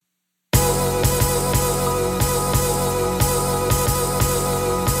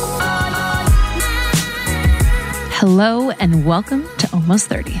Hello and welcome to Almost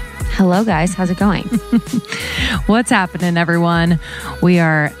 30. Hello, guys. How's it going? What's happening, everyone? We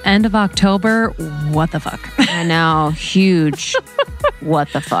are end of October. What the fuck? I know. Huge.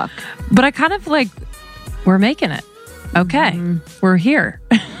 What the fuck? But I kind of like, we're making it. Okay. We're here.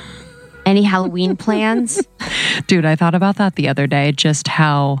 Any Halloween plans? Dude, I thought about that the other day, just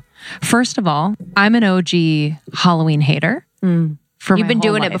how, first of all, I'm an OG Halloween hater. You've been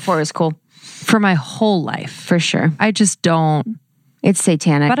doing it before. It was cool. For my whole life. For sure. I just don't. It's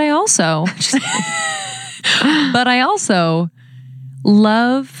satanic. But I also,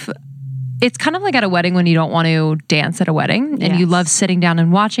 love, it's kind of like at a wedding when you don't want to dance at a wedding and you love sitting down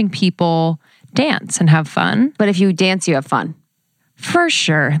and watching people dance and have fun. But if you dance, you have fun. For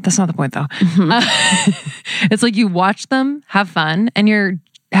sure. That's not the point though. It's like you watch them have fun and you're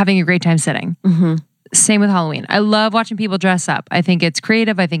having a great time sitting. Same with Halloween. I love watching people dress up. I think it's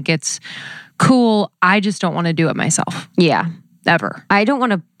creative. I think it's cool. I just don't want to do it myself. Yeah. Ever. I don't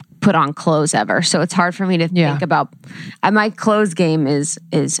want to put on clothes ever. So it's hard for me to think about. My clothes game is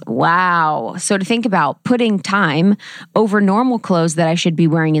wow. So to think about putting time over normal clothes that I should be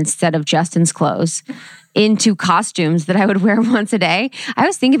wearing instead of Justin's clothes into costumes that I would wear once a day. I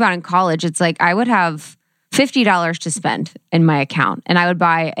was thinking about in college, it's like I would have $50 to spend in my account and I would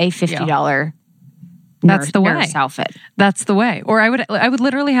buy a $50 That's the way. Nurse outfit. That's the way. Or I would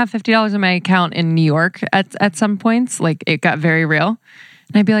literally have $50 in my account in New York at some points. Like it got very real.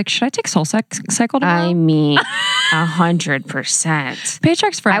 And I'd be like, should I take Soul Cycle tomorrow? I mean, 100%.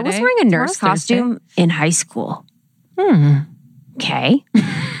 Paycheck's Friday. I was wearing a nurse costume in high school. Okay.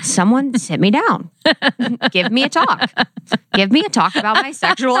 Someone sit me down. Give me a talk. Give me a talk about my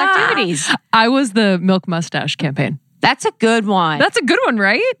sexual activities. I was the Milk Mustache campaign. That's a good one. That's a good one,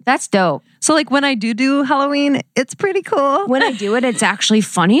 right? That's dope. So like when I do Halloween, it's pretty cool. When I do it, it's actually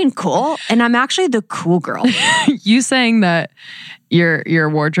funny and cool. And I'm actually the cool girl. You saying that your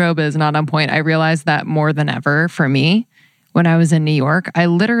wardrobe is not on point, I realized that more than ever for me when I was in New York. I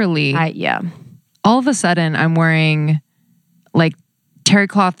literally, all of a sudden I'm wearing like terry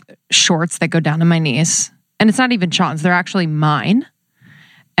cloth shorts that go down to my knees. And it's not even Sean's, they're actually mine.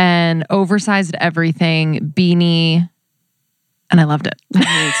 And oversized everything, beanie. And I loved it.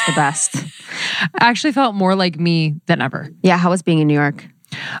 It's the best. I actually felt more like me than ever. Yeah, how was being in New York?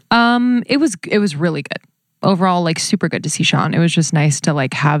 It was really good. Overall, like super good to see Sean. It was just nice to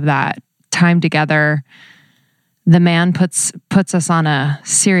like have that time together. The man puts us on a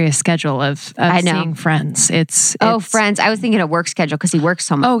serious schedule of seeing friends. It's friends. I was thinking a work schedule because he works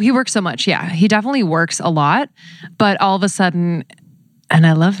so much. Oh, he works so much. Yeah, he definitely works a lot. But all of a sudden, and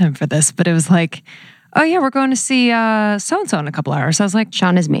I love him for this, but it was like, oh yeah, we're going to see so-and-so in a couple hours. I was like,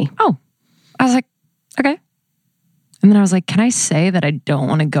 Sean is me. Oh. I was like, okay. And then I was like, can I say that I don't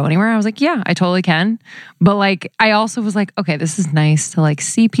want to go anywhere? I was like, yeah, I totally can. But like, I also was like, okay, this is nice to like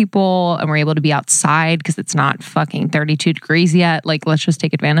see people and we're able to be outside because it's not fucking 32 degrees yet. Like, let's just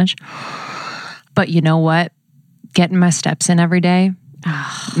take advantage. But you know what? Getting my steps in every day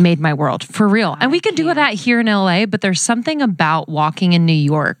made my world for real. And we can do that here in LA, but there's something about walking in New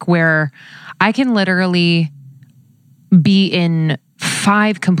York where I can literally be in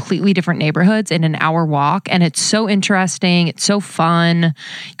 5 completely different neighborhoods in an hour walk. And it's so interesting. It's so fun.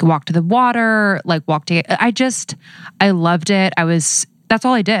 You can walk to the water, like I loved it. That's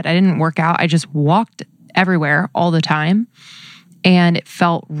all I did. I didn't work out. I just walked everywhere all the time. And it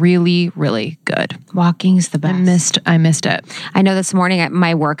felt really, really good. Walking's the best. I missed it. I know this morning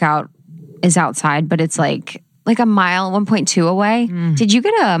my workout is outside, but it's like a mile, 1.2 away. Did you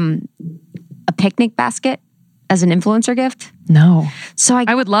get a picnic basket as an influencer gift? No. So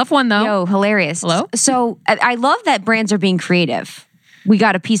I would love one though. Yo, hilarious. Hello? So I love that brands are being creative. We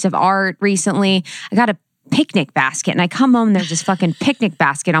got a piece of art recently. I got a picnic basket and I come home and there's this fucking picnic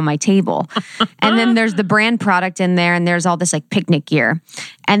basket on my table. And then there's the brand product in there and there's all this like picnic gear.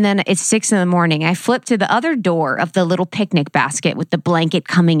 And then it's 6 a.m. I flip to the other door of the little picnic basket with the blanket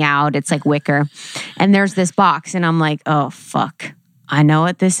coming out. It's like wicker. And there's this box and I'm like, oh fuck. I know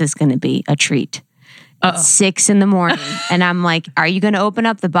what this is going to be, a treat. It's 6 a.m. and I'm like, are you going to open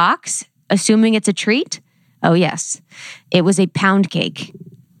up the box assuming it's a treat? Oh yes. It was a pound cake.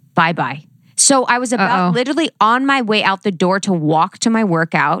 Bye-bye. So I was about literally on my way out the door to walk to my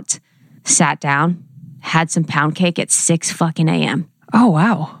workout, sat down, had some pound cake at 6 fucking a.m. Oh,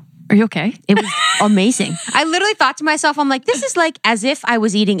 wow. Are you okay? It was amazing. I literally thought to myself, I'm like, this is like as if I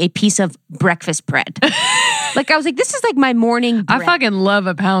was eating a piece of breakfast bread. Like I was like, this is like my morning bread. I fucking love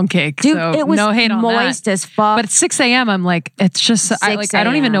a pound cake. Dude, so it was no hate on moist that. as fuck. But at 6 a.m., I'm like, it's just, I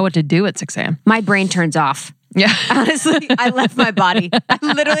don't even know what to do at 6 a.m. My brain turns off. Yeah. Honestly, I left my body. I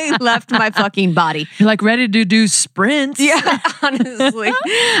literally left my fucking body. You're like ready to do sprints. Yeah, honestly.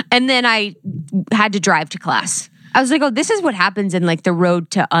 And then I had to drive to class. I was like, oh, this is what happens in like the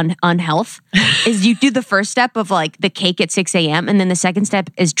road to unhealth is you do the first step of like the cake at 6 a.m. and then the second step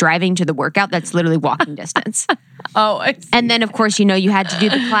is driving to the workout that's literally walking distance. Oh, I see. And then of course, you know, you had to do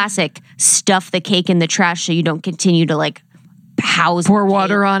the classic stuff the cake in the trash so you don't continue to like house. Pour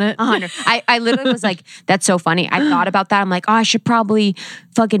water on it. I literally was like, that's so funny. I thought about that. I'm like, oh, I should probably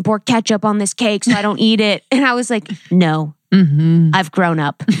fucking pour ketchup on this cake so I don't eat it. And I was like, no, I've grown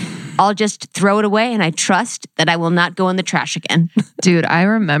up. I'll just throw it away and I trust that I will not go in the trash again. Dude, I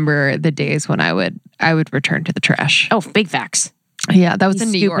remember the days when I would return to the trash. Oh, big facts. Yeah, that was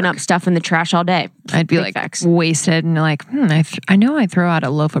in New York. Scooping up stuff in the trash all day. I'd be like wasted and like, I know I threw out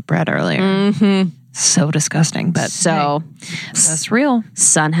a loaf of bread earlier. So disgusting, but so that's real.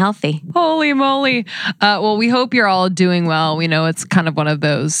 Sun healthy. Holy moly. Well, we hope you're all doing well. We know it's kind of one of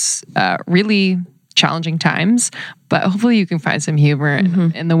those really challenging times, but hopefully you can find some humor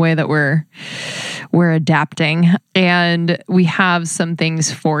in the way that we're adapting. And we have some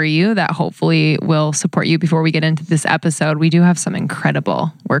things for you that hopefully will support you. Before we get into this episode, we do have some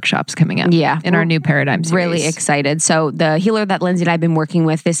incredible workshops coming up in our new Paradigm series. Really excited. So the healer that Lindsay and I have been working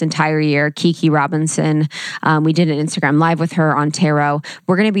with this entire year, Kiki Robinson, we did an Instagram live with her on tarot.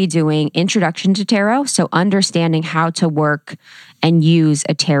 We're going to be doing introduction to tarot. So understanding how to work and use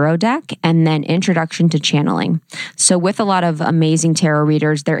a tarot deck, and then introduction to channeling. So with a lot of amazing tarot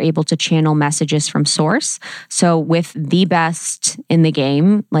readers, they're able to channel messages from source. So with the best in the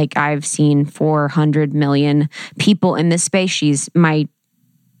game, like I've seen 400 million people in this space, she's my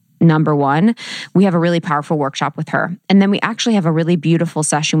number one. We have a really powerful workshop with her. And then we actually have a really beautiful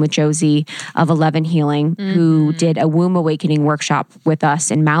session with Josie of 11 Healing, who did a womb awakening workshop with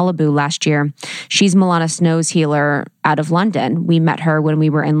us in Malibu last year. She's Milana Snow's healer out of London. We met her when we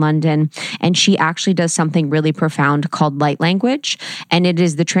were in London, and she actually does something really profound called light language. And it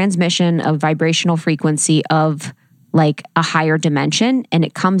is the transmission of vibrational frequency of like a higher dimension, and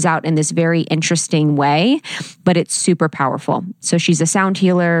it comes out in this very interesting way, but it's super powerful. So she's a sound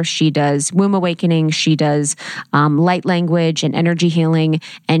healer. She does womb awakening. She does light language and energy healing,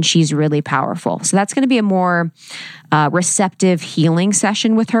 and she's really powerful. So that's going to be a more receptive healing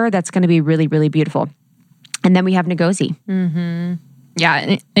session with her. That's going to be really, really beautiful. And then we have Ngozi.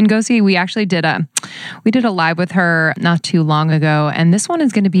 Yeah, Ngozi, we actually did a live with her not too long ago, and this one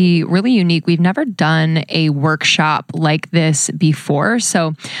is going to be really unique. We've never done a workshop like this before.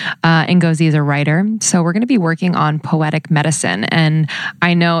 So Ngozi is a writer, so we're going to be working on poetic medicine. And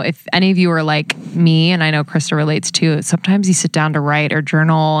I know if any of you are like me, and I know Krista relates to, sometimes you sit down to write or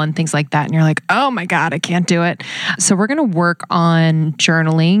journal and things like that, and you're like, oh my God, I can't do it. So we're going to work on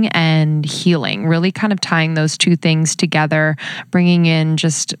journaling and healing, really kind of tying those two things together, bringing in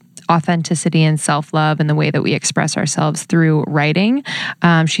just authenticity and self-love in the way that we express ourselves through writing.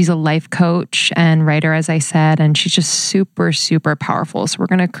 She's a life coach and writer, as I said, and she's just super, super powerful. So we're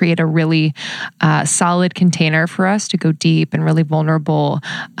going to create a really solid container for us to go deep and really vulnerable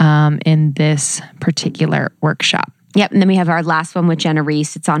in this particular workshop. Yep. And then we have our last one with Jenna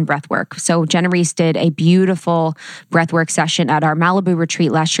Reese. It's on breathwork. So Jenna Reese did a beautiful breathwork session at our Malibu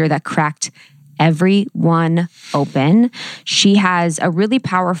retreat last year that cracked everyone open. She has a really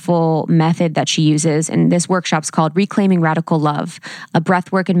powerful method that she uses, and this workshop's called Reclaiming Radical Love, a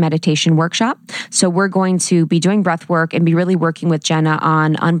breathwork and meditation workshop. So we're going to be doing breathwork and be really working with Jenna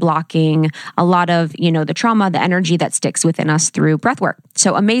on unblocking a lot of, the trauma, the energy that sticks within us through breathwork.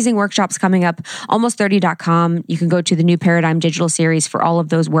 So amazing workshops coming up, almost30.com. You can go to the New Paradigm digital series for all of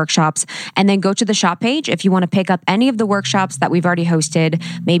those workshops, and then go to the shop page if you want to pick up any of the workshops that we've already hosted.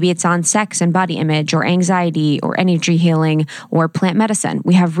 Maybe it's on sex and body image or anxiety or energy healing or plant medicine.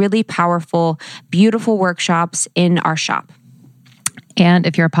 We have really powerful, beautiful workshops in our shop. And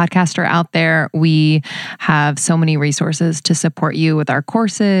if you're a podcaster out there, we have so many resources to support you with our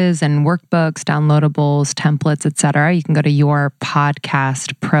courses and workbooks, downloadables, templates, etc. You can go to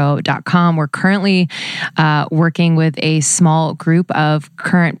yourpodcastpro.com. We're currently working with a small group of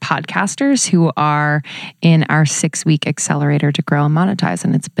current podcasters who are in our 6-week accelerator to grow and monetize.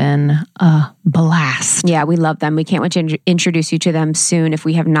 And it's been a blast. Yeah, we love them. We can't wait to introduce you to them soon if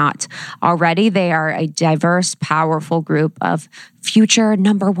we have not already. They are a diverse, powerful group of future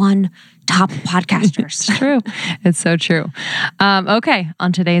 #1 top podcasters. It's true. It's so true. Okay.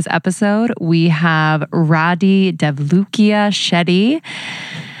 On today's episode, we have Radhi Devlukia Shetty.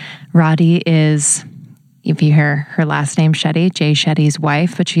 Radhi is if you hear her last name, Shetty, Jay Shetty's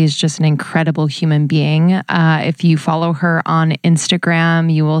wife, but she's just an incredible human being. If you follow her on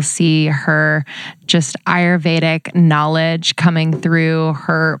Instagram, you will see her just Ayurvedic knowledge coming through,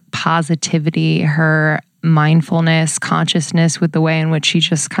 her positivity, her mindfulness, consciousness with the way in which she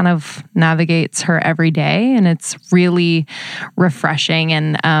just kind of navigates her every day. And it's really refreshing.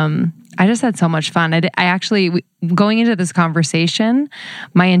 And I just had so much fun. I actually, going into this conversation,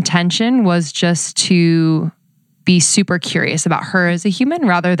 my intention was just to be super curious about her as a human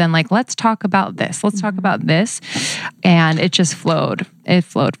rather than like, let's talk about this. Let's talk about this. And it just flowed. It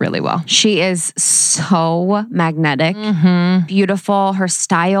flowed really well. She is so magnetic, beautiful. Her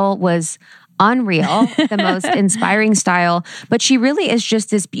style was unreal, the most inspiring style. But she really is just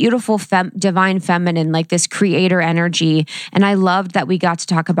this beautiful, divine feminine, like this creator energy. And I loved that we got to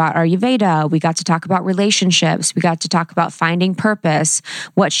talk about Ayurveda. We got to talk about relationships. We got to talk about finding purpose,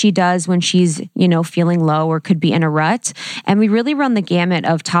 what she does when she's, feeling low or could be in a rut. And we really run the gamut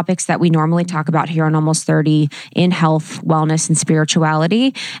of topics that we normally talk about here on Almost 30 in health, wellness, and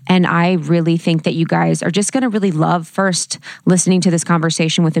spirituality. And I really think that you guys are just going to really love first listening to this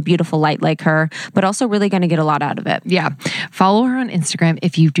conversation with a beautiful light like her, but also really going to get a lot out of it. Yeah. Follow her on Instagram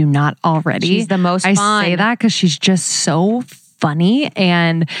if you do not already. She's the most fun. I say that because she's just so funny.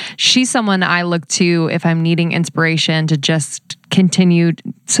 And she's someone I look to if I'm needing inspiration to just continue.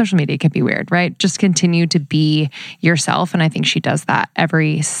 Social media can be weird, right? Just continue to be yourself. And I think she does that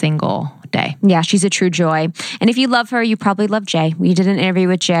every single day. Yeah, she's a true joy. And if you love her, you probably love Jay. We did an interview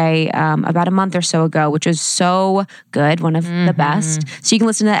with Jay about a month or so ago, which was so good, one of the best. So you can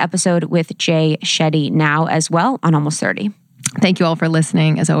listen to that episode with Jay Shetty now as well on Almost 30. Thank you all for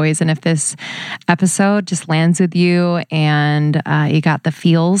listening, as always. And if this episode just lands with you and you got the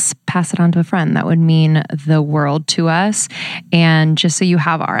feels, pass it on to a friend. That would mean the world to us. And just so you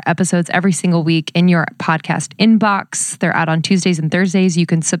have our episodes every single week in your podcast inbox, they're out on Tuesdays and Thursdays. You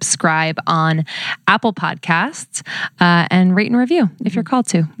can subscribe on Apple Podcasts and rate and review if you're called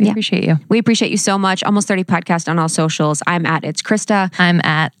to. We appreciate you. We appreciate you so much. Almost 30 Podcast on all socials. I'm at It's Krista. I'm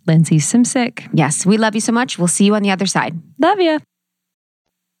at Lindsay Simsick. Yes, we love you so much. We'll see you on the other side. Love you.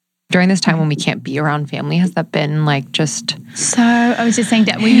 During this time when we can't be around family, has that been like just... So I was just saying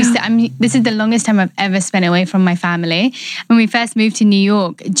that this is the longest time I've ever spent away from my family. When we first moved to New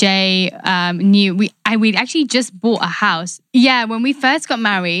York, Jay we'd actually just bought a house. Yeah, when we first got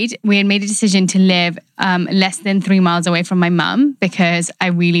married, we had made a decision to live less than 3 miles away from my mum because I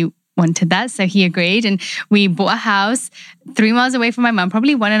really wanted that. So he agreed and we bought a house 3 miles away from my mum,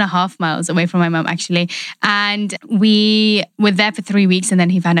 probably 1.5 miles away from my mum actually. And we were there for 3 weeks and then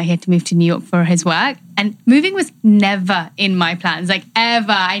he found out he had to move to New York for his work. And moving was never in my plans, like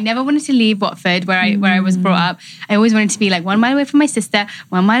ever. I never wanted to leave Watford where I was brought up. I always wanted to be like 1 mile away from my sister,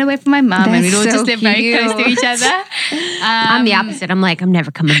 1 mile away from my mum, and we'd all just live very close to each other. I'm the opposite. I'm like, I'm never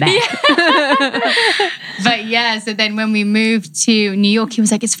coming back. But yeah, so then when we moved to New York, he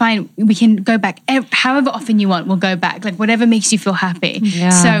was like, it's fine. We can go back however often you want. We'll go back. Like whatever makes you feel happy. Yeah.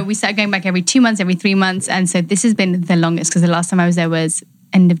 So we started going back every 2 months, every 3 months. And so this has been the longest because the last time I was there was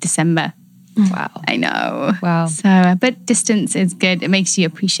end of December. Wow. I know. Wow. So, but distance is good. It makes you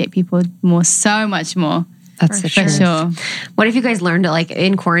appreciate people more, so much more. That's for sure. What have you guys learned, like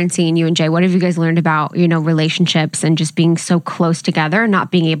in quarantine, you and Jay, what have you guys learned about, relationships and just being so close together, not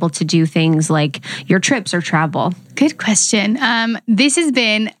being able to do things like your trips or travel? Good question. This has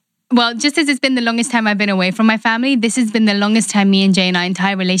been, well, just as it's been the longest time I've been away from my family, this has been the longest time me and Jay and our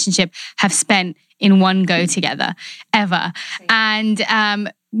entire relationship have spent in one go together ever. And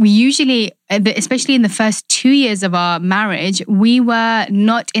we usually, especially in the first 2 years of our marriage, we were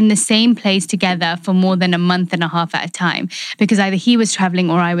not in the same place together for more than 1.5 months at a time because either he was traveling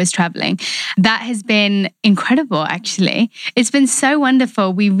or I was traveling. That has been incredible, actually. It's been so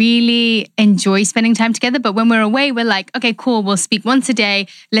wonderful. We really enjoy spending time together. But when we're away, we're like, okay, cool. We'll speak once a day.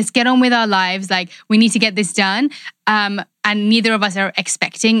 Let's get on with our lives. Like, we need to get this done. And neither of us are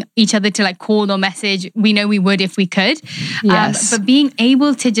expecting each other to like call or message. We know we would if we could. Yes. But being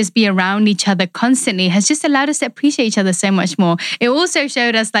able to just be around each other constantly has just allowed us to appreciate each other so much more. It also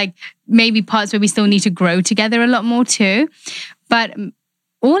showed us like maybe parts where we still need to grow together a lot more too. But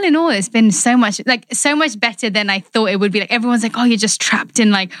all in all, it's been so much better than I thought it would be. Like everyone's like, oh, you're just trapped in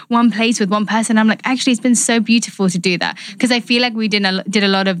like one place with one person. I'm like, actually, it's been so beautiful to do that because I feel like we did a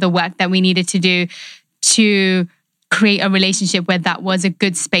lot of the work that we needed to do to create a relationship where that was a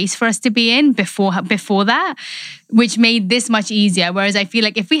good space for us to be in before that, which made this much easier. Whereas I feel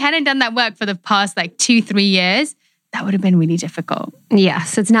like if we hadn't done that work for the past like 2-3 years, that would have been really difficult. Yeah.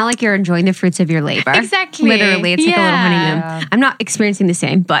 So it's not like you're enjoying the fruits of your labor. Exactly. Literally, it's like a little Yeah. honeymoon. I'm not experiencing the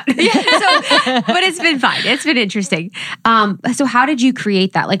same, but but it's been fine. It's been interesting. So how did you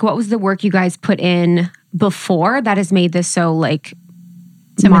create that? Like, what was the work you guys put in before that has made this so like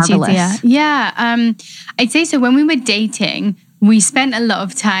So much marvelous? easier. Yeah. I'd say so. When we were dating, we spent a lot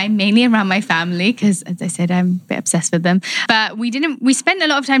of time mainly around my family because, as I said, I'm a bit obsessed with them. But we spent a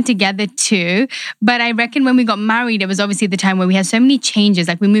lot of time together too. But I reckon when we got married, it was obviously the time where we had so many changes.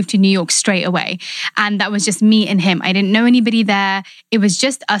 Like we moved to New York straight away. And that was just me and him. I didn't know anybody there. It was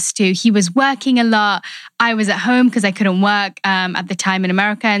just us two. He was working a lot. I was at home because I couldn't work at the time in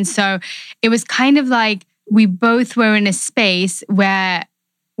America. And so it was kind of like we both were in a space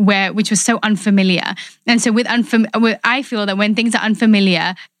which was so unfamiliar. And so I feel that when things are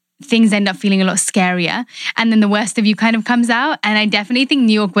unfamiliar, things end up feeling a lot scarier. And then the worst of you kind of comes out. And I definitely think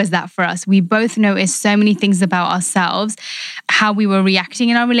New York was that for us. We both noticed so many things about ourselves, how we were reacting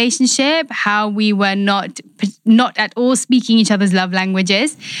in our relationship, how we were not at all speaking each other's love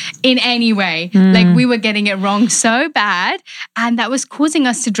languages in any way. Like we were getting it wrong so bad. And that was causing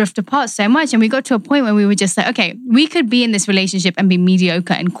us to drift apart so much. And we got to a point where we were just like, okay, we could be in this relationship and be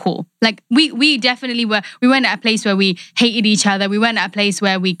mediocre and cool. Like we definitely were. We weren't at a place where we hated each other. We weren't at a place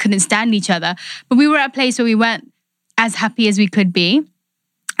where we couldn't stand each other. But we were at a place where we weren't as happy as we could be.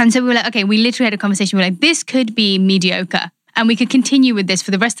 And so we were like, okay, we literally had a conversation. We were like, this could be mediocre. And we could continue with this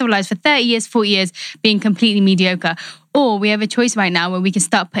for the rest of our lives, for 30 years, 40 years, being completely mediocre. Or we have a choice right now where we can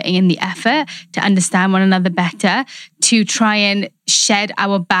start putting in the effort to understand one another better, to try and shed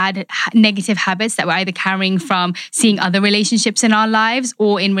our bad, negative habits that we're either carrying from seeing other relationships in our lives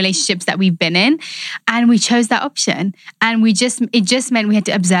or in relationships that we've been in. And we chose that option. And it just meant we had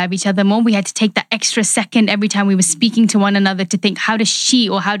to observe each other more. We had to take that extra second every time we were speaking to one another to think, how does she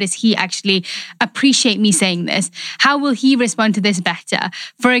or how does he actually appreciate me saying this? How will he respond to this better?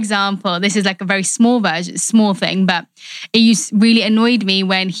 For example, this is like a very small thing, but it really annoyed me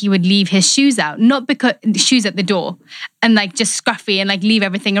when he would leave his shoes out, not because shoes at the door and like just scruffy and like leave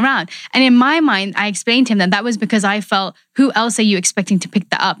everything around. And in my mind, I explained to him that was because I felt, who else are you expecting to pick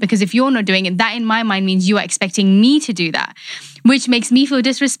that up? Because if you're not doing it, that in my mind means you are expecting me to do that, which makes me feel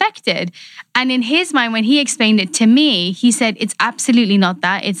disrespected. And in his mind, when he explained it to me, he said, it's absolutely not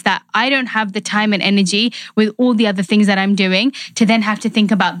that. It's that I don't have the time and energy with all the other things that I'm doing to then have to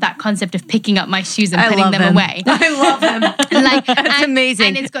think about that concept of picking up my shoes and putting them away. I love him. That's amazing.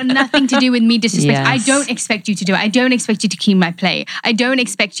 And it's got nothing to do with me disrespecting. Yes. I don't expect you to do it. I don't expect you to clean my plate. I don't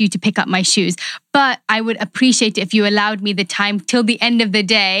expect you to pick up my shoes. But I would appreciate it if you allowed me the time till the end of the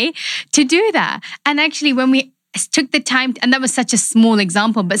day to do that. And actually, when we took the time, and that was such a small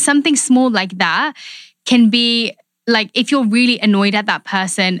example, but something small like that can be like, if you're really annoyed at that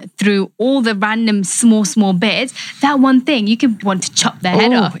person through all the random small bits, that one thing, you could want to chop their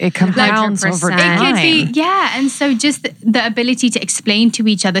head off. It compounds over 100%. time. It could be, yeah. And so just the ability to explain to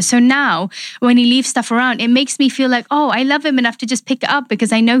each other. So now when he leaves stuff around, it makes me feel like, oh, I love him enough to just pick it up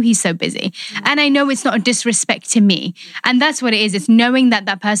because I know he's so busy. And I know it's not a disrespect to me. And that's what it is. It's knowing that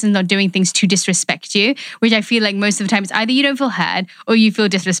that person's not doing things to disrespect you, which I feel like most of the time it's either you don't feel heard or you feel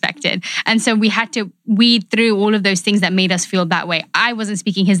disrespected. And so we had to weed through all of those things that made us feel that way. I wasn't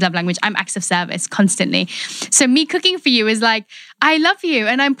speaking his love language. I'm acts of service constantly. So me cooking for you is like, I love you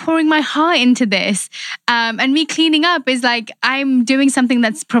and I'm pouring my heart into this. And me cleaning up is like, I'm doing something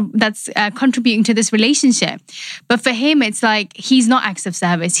that's contributing to this relationship. But for him, it's like, he's not acts of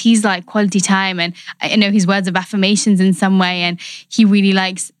service. He's like quality time. And I know his words of affirmations in some way. And he really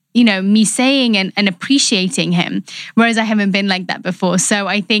likes, you know, me saying and appreciating him, whereas I haven't been like that before. So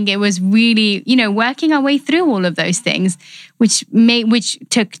I think it was really, you know, working our way through all of those things, which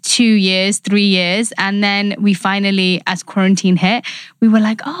took 2 years, 3 years. And then we finally, as quarantine hit, we were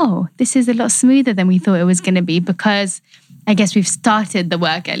like, oh, this is a lot smoother than we thought it was going to be, because I guess we've started the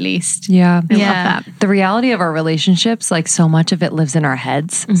work at least. Yeah. I love that. The reality of our relationships, like so much of it lives in our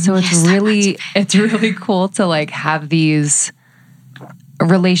heads. So it's really cool to like have these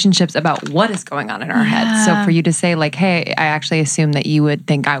relationships about what is going on in our heads. So for you to say like, hey, I actually assume that you would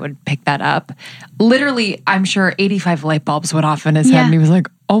think I would pick that up. Literally, I'm sure 85 light bulbs went off in his head and he was like,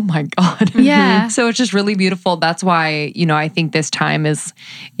 oh my God. Yeah. So it's just really beautiful. That's why, you know, I think this time is,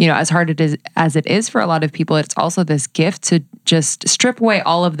 you know, as hard as it is for a lot of people, it's also this gift to just strip away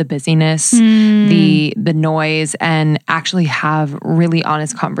all of the busyness, the noise, and actually have really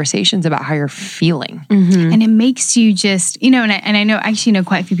honest conversations about how you're feeling. And it makes you just, you know, and I know actually know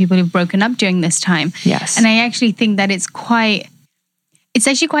quite a few people who've broken up during this time. Yes. And I actually think that it's quite it's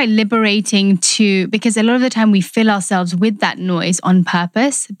actually quite liberating because a lot of the time we fill ourselves with that noise on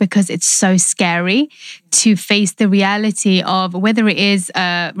purpose because it's so scary to face the reality of whether it is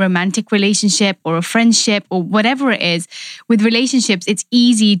a romantic relationship or a friendship or whatever it is. With relationships, it's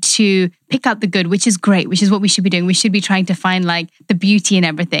easy to pick out the good, which is great, which is what we should be doing. We should be trying to find like the beauty in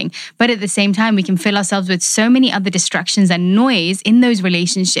everything. But at the same time, we can fill ourselves with so many other distractions and noise in those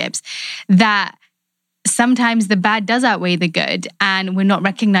relationships that sometimes the bad does outweigh the good and we're not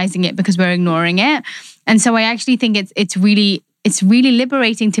recognizing it because we're ignoring it. And so I actually think it's really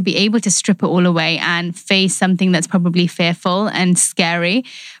liberating to be able to strip it all away and face something that's probably fearful and scary,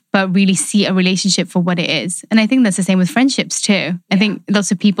 but really see a relationship for what it is. And I think that's the same with friendships too. I think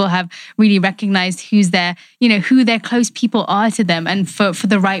lots of people have really recognized who their close people are to them and for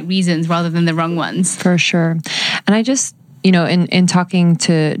the right reasons rather than the wrong ones. For sure. And I just, in talking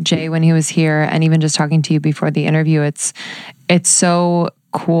to Jay when he was here and even just talking to you before the interview, it's so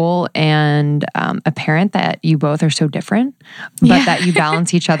cool and apparent that you both are so different, but that you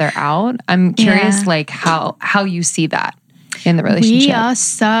balance each other out. I'm curious, like how you see that in the relationship. We are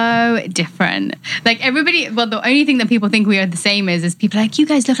so different. Like everybody, well, the only thing that people think we are the same is people are like, you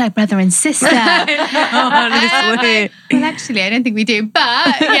guys look like brother and sister. Honestly. Well, actually, I don't think we do.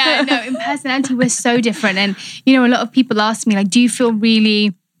 But yeah, no, in personality, we're so different. And, a lot of people ask me, like, do you feel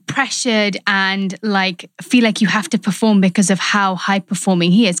really pressured and like feel like you have to perform because of how high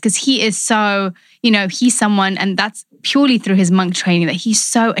performing he is? Because he is so, he's someone, and that's purely through his monk training, that he's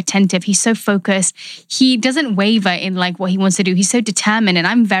so attentive, he's so focused, he doesn't waver in like what he wants to do, he's so determined. And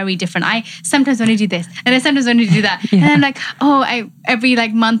I'm very different. I sometimes want to do this and I sometimes want to do that. And I'm like, every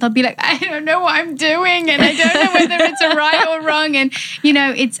like month I'll be like, I don't know what I'm doing and I don't know whether it's a right or wrong. And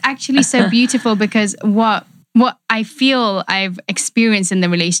it's actually so beautiful because what I feel I've experienced in the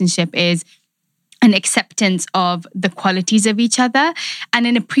relationship is an acceptance of the qualities of each other and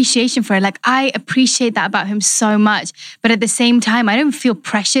an appreciation for it. Like, I appreciate that about him so much, but at the same time, I don't feel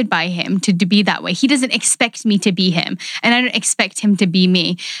pressured by him to be that way. He doesn't expect me to be him, and I don't expect him to be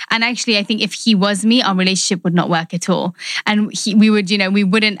me. And actually, I think if he was me, our relationship would not work at all. And we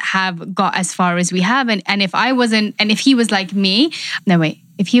wouldn't have got as far as we have. And if I wasn't, and if he was like me,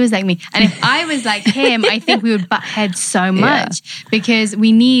 if he was like me and if I was like him, I think we would butt heads so much because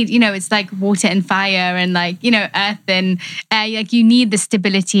we need, it's like water and fire and like, earth and air. Like you need the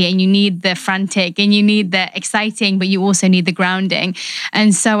stability and you need the frantic and you need the exciting, but you also need the grounding.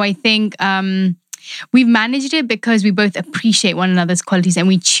 And so I think we've managed it because we both appreciate one another's qualities and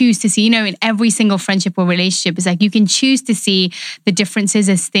we choose to see, in every single friendship or relationship, it's like you can choose to see the differences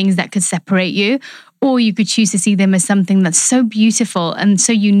as things that could separate you, or you could choose to see them as something that's so beautiful and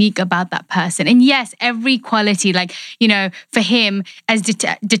so unique about that person. And yes, every quality, like, for him, as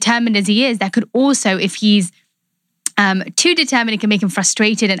determined as he is, that could also, if he's too determined, it can make him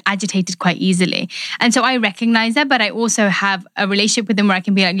frustrated and agitated quite easily. And so I recognize that, but I also have a relationship with him where I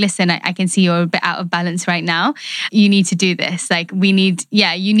can be like, listen, I can see you're a bit out of balance right now. You need to do this. Like you need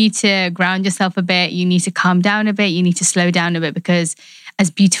to ground yourself a bit. You need to calm down a bit. You need to slow down a bit because as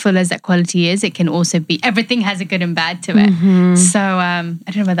beautiful as that quality is, it can also be, everything has a good and bad to it. Mm-hmm. So I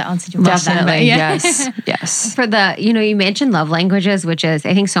don't know whether that answered your question. Definitely, yes. For the, you mentioned love languages, which is,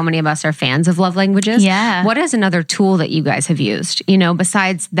 I think so many of us are fans of love languages. Yeah. What is another tool that you guys have used,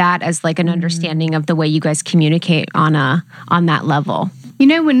 besides that as like an understanding of the way you guys communicate on that level?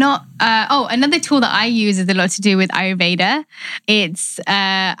 We're not, another tool that I use is a lot to do with Ayurveda.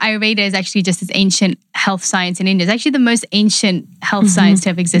 Ayurveda is actually just this ancient health science in India. It's actually the most ancient health science to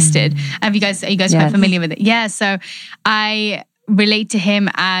have existed. Are you guys quite familiar with it? Yeah. So I relate to him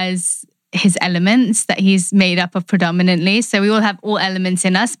as his elements that he's made up of predominantly. So we all have all elements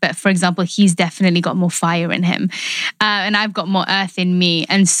in us, but for example, he's definitely got more fire in him. And I've got more earth in me.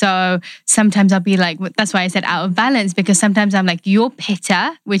 And so sometimes I'll be like, that's why I said out of balance, because sometimes I'm like, your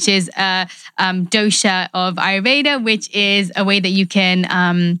pitta, which is a dosha of Ayurveda, which is a way that you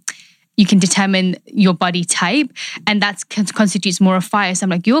can determine your body type, and that constitutes more of fire. So I'm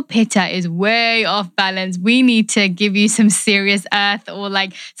like, your pitta is way off balance. We need to give you some serious earth or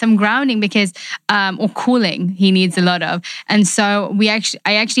like some grounding because, or cooling, he needs a lot of. And so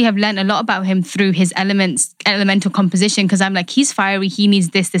I actually have learned a lot about him through his elemental composition, because I'm like, he's fiery, he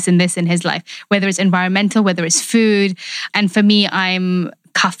needs this, and this in his life, whether it's environmental, whether it's food. And for me, I'm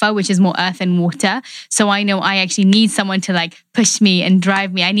kapha, which is more earth and water. So I know I actually need someone to like push me and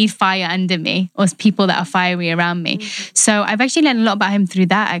drive me. I need fire under me or people that are fiery around me. So I've actually learned a lot about him through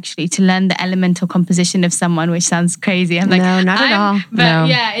that, actually, to learn the elemental composition of someone, which sounds crazy. I'm like, no, not at all. But No.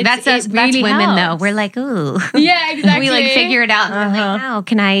 yeah, That's it really women though. helps. We're like, ooh. Yeah, exactly. We like figure it out and we're like, how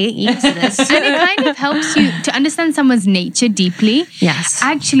can I use this? And it kind of helps you to understand someone's nature deeply. Yes.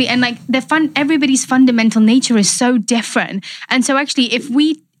 Actually, and like everybody's fundamental nature is so different. And so actually, if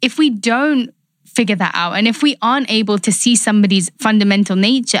we don't figure that out, and if we aren't able to see somebody's fundamental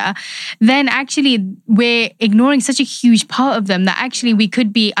nature, then actually we're ignoring such a huge part of them that actually we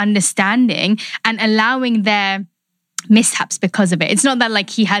could be understanding and allowing their mishaps because of it. It's not that like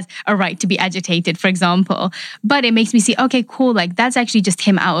he has a right to be agitated, for example, but it makes me see, okay, cool, like that's actually just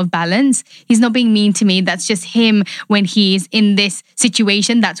him out of balance. He's not being mean to me. That's just him when he's in this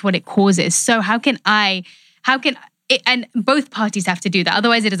situation. That's what it causes. So how can and both parties have to do that.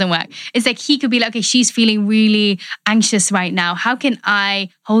 Otherwise, it doesn't work. It's like he could be like, okay, she's feeling really anxious right now. How can I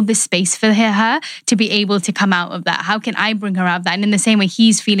hold this space for her to be able to come out of that? How can I bring her out of that? And in the same way,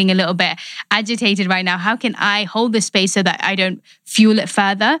 he's feeling a little bit agitated right now. How can I hold the space so that I don't fuel it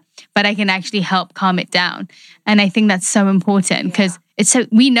further, but I can actually help calm it down? And I think that's so important because it's so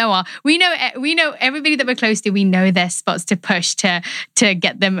we know everybody that we're close to. We know their spots to push to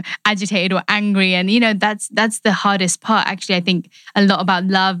get them agitated or angry, and that's the hardest part. Actually, I think a lot about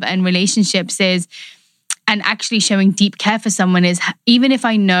love and relationships is, and actually showing deep care for someone is, even if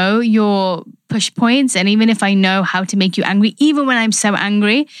I know your push points and even if I know how to make you angry, even when I'm so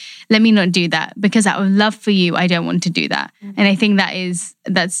angry, let me not do that, because out of love for you, I don't want to do that. Mm-hmm. And I think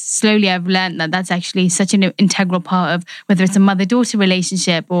that's slowly I've learned that that's actually such an integral part of whether it's a mother-daughter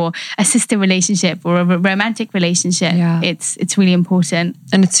relationship or a sister relationship or a romantic relationship. Yeah. It's really important.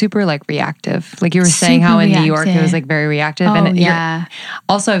 And it's super like reactive. Like you were saying how in New York it was like very reactive. Oh, and yeah.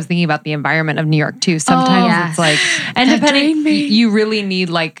 Also, I was thinking about the environment of New York too. Sometimes it's like, and depending, you really need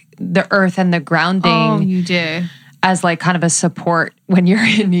like the earth and the grounding. Oh, you do. As like kind of a support when you're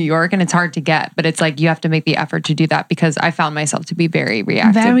in New York, and it's hard to get, but it's like you have to make the effort to do that, because I found myself to be very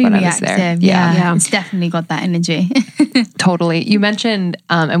reactive when I was there. Yeah. It's definitely got that energy. Totally. You mentioned,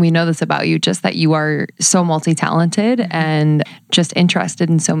 and we know this about you, just that you are so multi-talented and just interested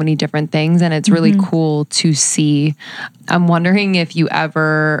in so many different things. And it's really cool to see. I'm wondering if you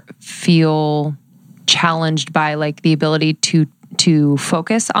ever feel challenged by like the ability to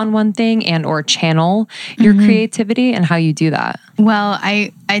focus on one thing and or channel your creativity, and how you do that. Well,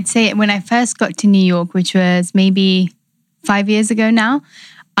 I'd say when I first got to New York, which was maybe 5 years ago now,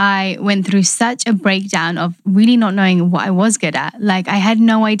 I went through such a breakdown of really not knowing what I was good at. Like I had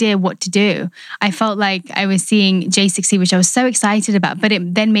no idea what to do. I felt like I was seeing Jay succeed, which I was so excited about, but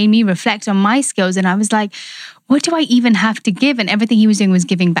it then made me reflect on my skills, and I was like, what do I even have to give? And everything he was doing was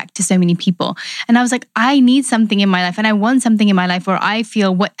giving back to so many people. And I was like, I need something in my life, and I want something in my life where I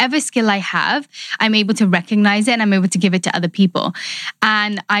feel whatever skill I have, I'm able to recognize it and I'm able to give it to other people.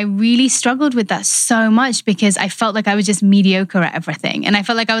 And I really struggled with that so much, because I felt like I was just mediocre at everything. And I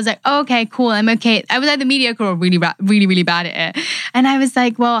felt like I was like, oh, okay, cool, I'm okay. I was either mediocre or really, really bad at it. And I was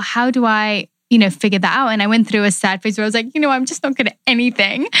like, well, how do I figure that out? And I went through a sad phase where I was like, I'm just not good at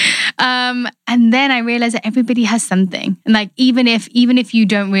anything. And then I realized that everybody has something. And like, even if you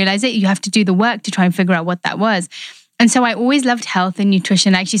don't realize it, you have to do the work to try and figure out what that was. And so I always loved health and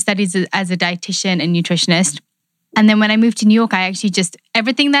nutrition. I actually studied as a dietitian and nutritionist. And then when I moved to New York, I actually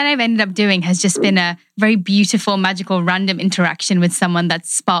everything that I've ended up doing has just been a very beautiful, magical, random interaction with someone that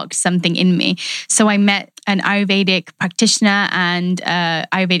sparked something in me. So I met an Ayurvedic practitioner and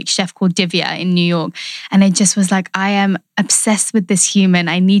Ayurvedic chef called Divya in New York. And I just was like, I am obsessed with this human.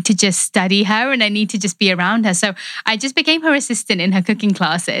 I need to just study her and I need to just be around her. So I just became her assistant in her cooking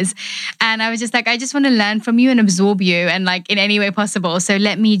classes. And I was just like, I just want to learn from you and absorb you and like in any way possible. So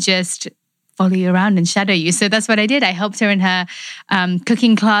let me just follow you around and shadow you. So that's what I did. I helped her in her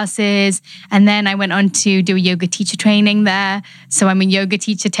cooking classes. And then I went on to do a yoga teacher training there. So I'm a yoga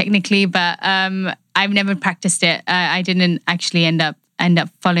teacher technically, but I've never practiced it. I didn't actually end up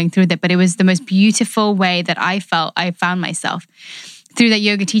following through with it, but it was the most beautiful way that I found myself. Through that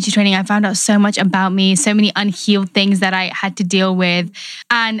yoga teacher training, I found out so much about me, so many unhealed things that I had to deal with.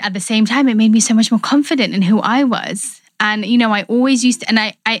 And at the same time, it made me so much more confident in who I was. And, I always used to, and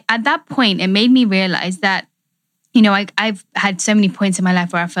I at that point, it made me realize that, I've had so many points in my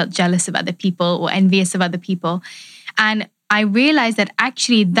life where I felt jealous of other people or envious of other people. And I realized that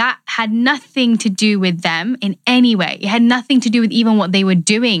actually that had nothing to do with them in any way. It had nothing to do with even what they were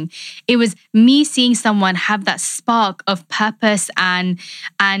doing. It was me seeing someone have that spark of purpose and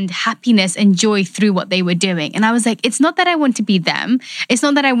happiness and joy through what they were doing. And I was like, it's not that I want to be them. It's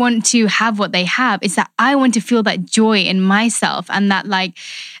not that I want to have what they have. It's that I want to feel that joy in myself and that like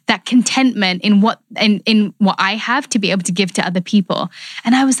that contentment in what I have to be able to give to other people.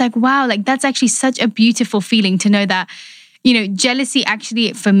 And I was like, wow, like that's actually such a beautiful feeling to know that, you know, jealousy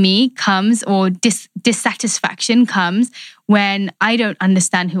actually for me comes, or dissatisfaction comes when I don't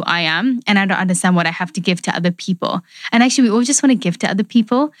understand who I am and I don't understand what I have to give to other people. And actually, we all just want to give to other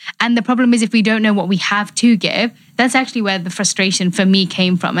people. And the problem is if we don't know what we have to give, that's actually where the frustration for me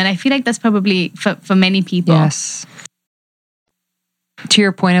came from. And I feel like that's probably for many people. Yes. To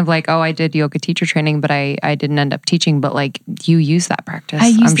your point of like, oh, I did yoga teacher training, but I didn't end up teaching, but like you use that practice. I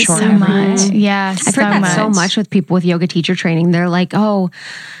use it so much. Yeah, I've heard that so much with people with yoga teacher training. They're like, oh,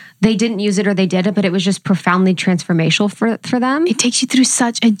 they didn't use it or they did it, but it was just profoundly transformational for them. It takes you through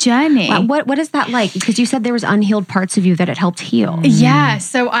such a journey. What is that like? Because you said there was unhealed parts of you that it helped heal. Yeah.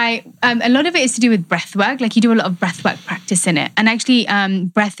 So a lot of it is to do with breath work. Like you do a lot of breath work practice in it. And actually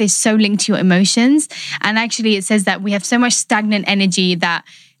breath is so linked to your emotions. And actually it says that we have so much stagnant energy that,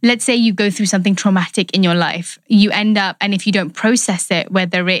 let's say you go through something traumatic in your life, you end up, and if you don't process it,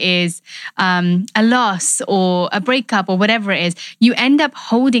 whether it is a loss or a breakup or whatever it is, you end up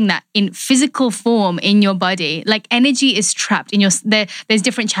holding that in physical form in your body. Like energy is trapped in your, there's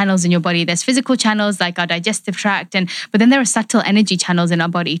different channels in your body. There's physical channels like our digestive tract, but then there are subtle energy channels in our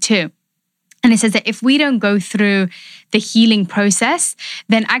body too. And it says that if we don't go through the healing process,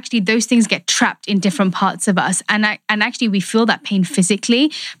 then actually those things get trapped in different parts of us. And actually we feel that pain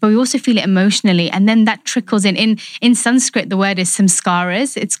physically, but we also feel it emotionally. And then that trickles in. In Sanskrit, the word is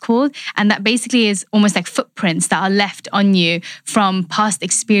samskaras, it's called. And that basically is almost like footprints that are left on you from past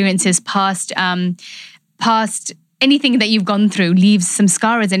experiences, past anything that you've gone through leaves some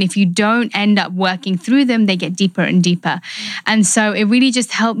scars. And if you don't end up working through them, they get deeper and deeper. And so it really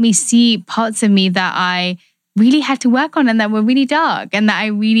just helped me see parts of me that I really had to work on and that were really dark and that I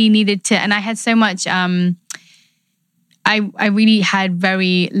really needed to. And I had so much, I really had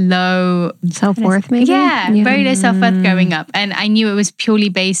very low self-worth, maybe? Yeah, very low self-worth growing up. And I knew it was purely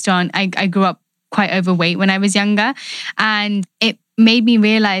based on, I grew up quite overweight when I was younger. And it made me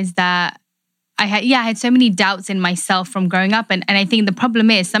realize that I had so many doubts in myself from growing up. And I think the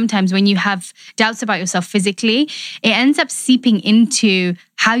problem is sometimes when you have doubts about yourself physically, it ends up seeping into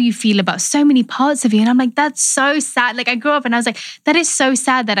how you feel about so many parts of you. And I'm like, that's so sad. Like I grew up and I was like, that is so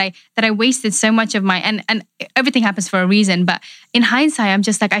sad that I wasted so much of my, and everything happens for a reason. But in hindsight, I'm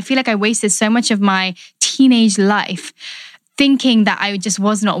just like, I feel like I wasted so much of my teenage life thinking that I just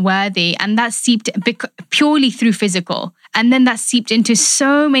was not worthy. And that seeped purely through physical. And then that seeped into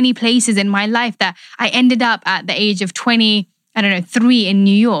so many places in my life that I ended up at the age of 3 in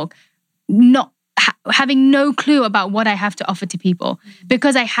New York, not having no clue about what I have to offer to people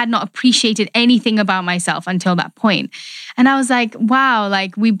because I had not appreciated anything about myself until that point. And I was like, wow,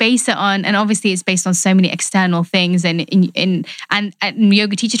 like we base it on, and obviously it's based on so many external things. And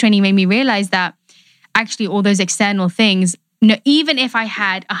yoga teacher training made me realize that actually all those external things, even if I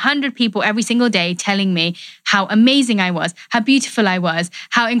had 100 people every single day telling me how amazing I was, how beautiful I was,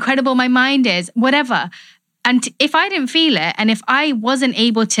 how incredible my mind is, whatever. And if I didn't feel it, and if I wasn't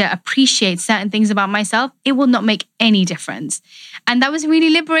able to appreciate certain things about myself, it will not make any difference. And that was really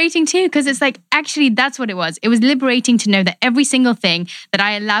liberating too, because it's like, actually, that's what it was. It was liberating to know that every single thing that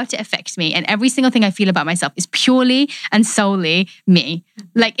I allow to affect me and every single thing I feel about myself is purely and solely me.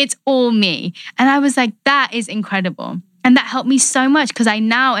 Like, it's all me. And I was like, that is incredible. And that helped me so much because I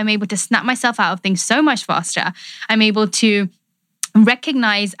now am able to snap myself out of things so much faster. I'm able to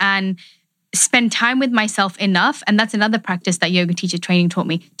recognize and spend time with myself enough. And that's another practice that yoga teacher training taught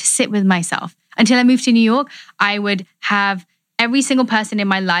me, to sit with myself. Until I moved to New York, I would have every single person in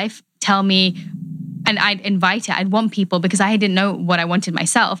my life tell me, and I'd want people because I didn't know what I wanted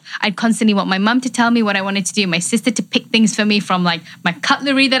myself. I'd constantly want my mum to tell me what I wanted to do, my sister to pick things for me, from like my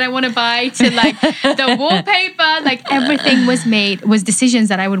cutlery that I want to buy to like the wallpaper. Like everything was decisions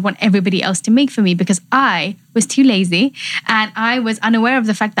that I would want everybody else to make for me because I was too lazy and I was unaware of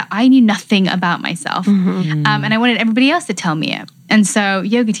the fact that I knew nothing about myself. And I wanted everybody else to tell me it. And so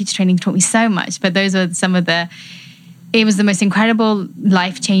yoga teacher training taught me so much, but those were some of it was the most incredible,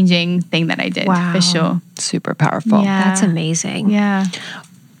 life-changing thing that I did, for sure. Super powerful. Yeah. That's amazing. Yeah.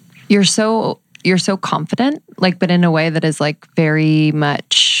 You're so confident, like, but in a way that is like very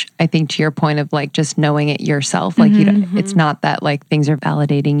much, I think to your point of like just knowing it yourself, like it's not that like things are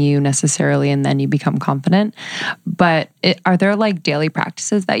validating you necessarily and then you become confident. But are there like daily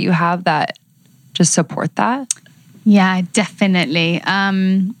practices that you have that just support that? Yeah, definitely. I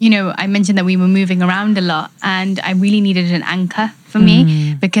mentioned that we were moving around a lot and I really needed an anchor for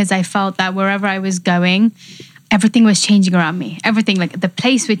me because I felt that wherever I was going, everything was changing around me. Everything, like the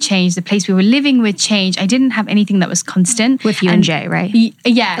place would change, the place we were living would change. I didn't have anything that was constant. With you and Jay, right?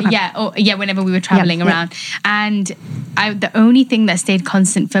 Whenever we were traveling around. And the only thing that stayed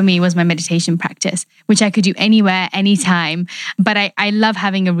constant for me was my meditation practice, which I could do anywhere, anytime. But I love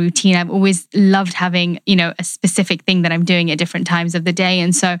having a routine. I've always loved having, a specific thing that I'm doing at different times of the day.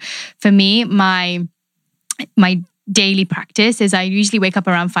 And so for me, my daily practice is I usually wake up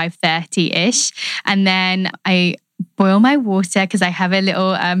around 5:30-ish and then I boil my water because I have a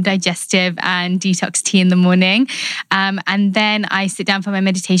little digestive and detox tea in the morning. And then I sit down for my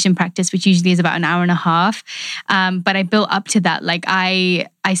meditation practice, which usually is about an hour and a half. But I built up to that. Like I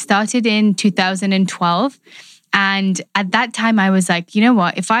started in 2012. And at that time, I was like, you know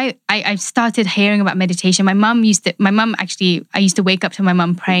what? If I started hearing about meditation, I used to wake up to my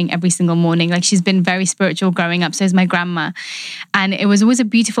mum praying every single morning. Like she's been very spiritual growing up. So is my grandma. And it was always a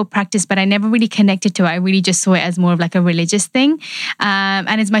beautiful practice, but I never really connected to it. I really just saw it as more of like a religious thing.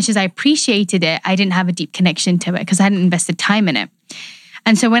 And as much as I appreciated it, I didn't have a deep connection to it because I hadn't invested time in it.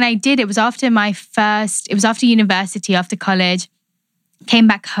 And so when I did, it was after university, after college. Came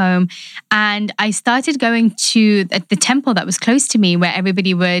back home and I started going to the temple that was close to me where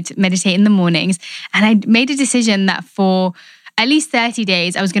everybody would meditate in the mornings. And I made a decision that for at least 30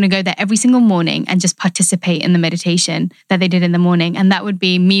 days, I was going to go there every single morning and just participate in the meditation that they did in the morning. And that would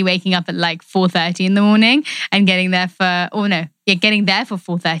be me waking up at like 4:30 in the morning and getting there for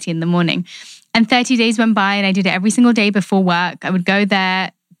 4:30 in the morning. And 30 days went by and I did it every single day before work. I would go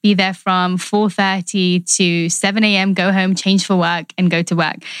there, be there from 4:30 to 7 a.m., go home, change for work and go to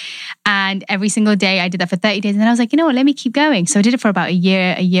work. And every single day I did that for 30 days. And then I was like, you know what, let me keep going. So I did it for about a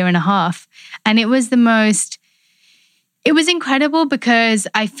year and a half. And it was incredible because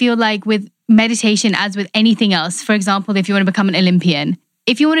I feel like with meditation, as with anything else, for example, if you want to become an Olympian,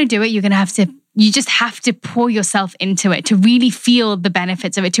 if you want to do it, you just have to pour yourself into it to really feel the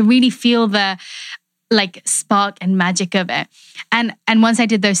benefits of it, to really feel the like spark and magic of it. And once I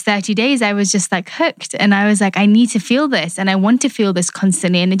did those 30 days, I was just like hooked. And I was like, I need to feel this and I want to feel this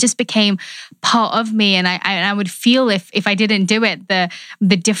constantly. And it just became part of me. And I would feel if I didn't do it,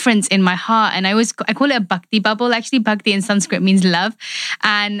 the difference in my heart. And I call it a bhakti bubble. Actually, bhakti in Sanskrit means love.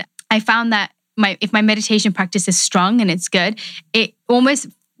 And I found that if my meditation practice is strong and it's good, it almost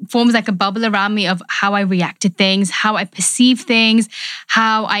forms like a bubble around me of how I react to things, how I perceive things,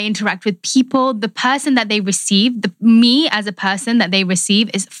 how I interact with people. The person that they receive, me as a person that they receive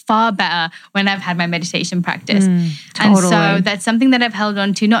is far better when I've had my meditation practice. Totally. And so that's something that I've held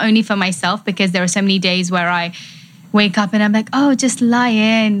on to, not only for myself, because there are so many days where I wake up and I'm like, oh, just lie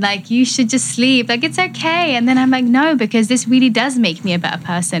in. Like, you should just sleep. Like, it's okay. And then I'm like, no, because this really does make me a better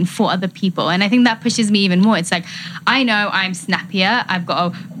person for other people. And I think that pushes me even more. It's like, I know I'm snappier. I've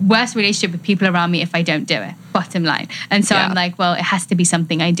got a worse relationship with people around me if I don't do it. Bottom line. And so I'm like, well, it has to be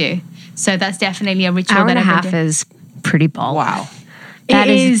something I do. So that's definitely a ritual. Hour and a half is pretty baller. Wow. That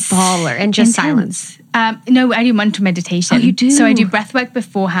is baller. And just intense. silence. No, I do mantra meditation. Oh, you do? So I do breath work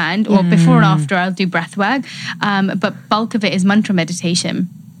beforehand or before and after I'll do breath work. But bulk of it is mantra meditation.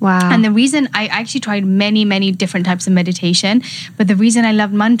 Wow. And the reason I actually tried many, many different types of meditation, but the reason I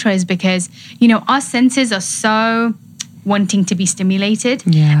love mantra is because, our senses are so wanting to be stimulated.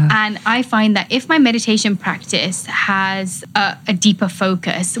 Yeah. And I find that if my meditation practice has a deeper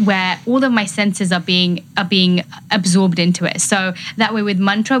focus where all of my senses are being absorbed into it. So that way with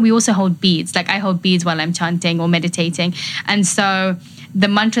mantra, we also hold beads. Like I hold beads while I'm chanting or meditating. And so the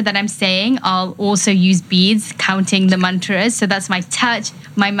mantra that I'm saying, I'll also use beads, counting the mantras. So that's my touch,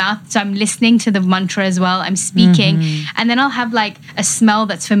 my mouth. So I'm listening to the mantra as well. I'm speaking. Mm-hmm. And then I'll have like a smell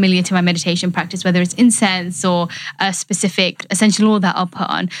that's familiar to my meditation practice, whether it's incense or a specific essential oil that I'll put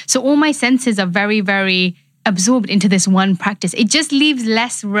on. So all my senses are very, very absorbed into this one practice. It just leaves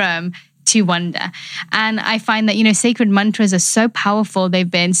less room to wonder. And I find that, sacred mantras are so powerful. They've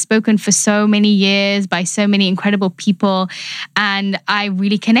been spoken for so many years by so many incredible people. And I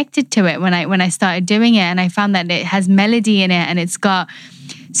really connected to it when I started doing it. And I found that it has melody in it and it's got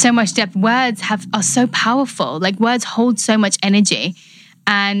so much depth. Words are so powerful. Like words hold so much energy.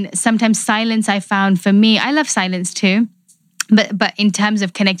 And sometimes silence, I found for me, I love silence too. But in terms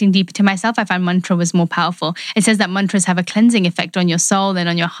of connecting deeper to myself, I found mantra was more powerful. It says that mantras have a cleansing effect on your soul and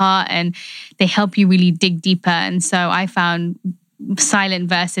on your heart, and they help you really dig deeper. And so I found silent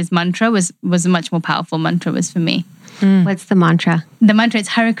versus mantra was a much more powerful mantra was for me. What's the mantra? The mantra is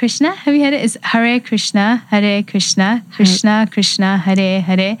Hare Krishna. Have you heard it? It's Hare Krishna, Krishna Krishna, Hare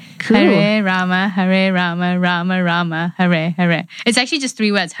Hare, Cool. Hare Rama, Rama Rama, Hare Hare. It's actually just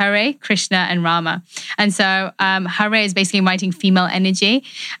 3 words: Hare, Krishna, and Rama. And so Hare is basically writing female energy.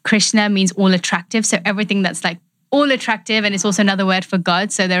 Krishna means all attractive, so everything that's like all attractive, and it's also another word for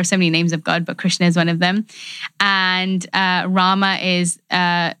God. So there are so many names of God, but Krishna is one of them. And Rama is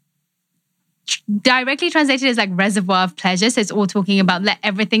directly translated as like reservoir of pleasure. So it's all talking about let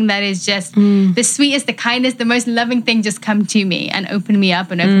everything that is just the sweetest, the kindest, the most loving thing just come to me and open me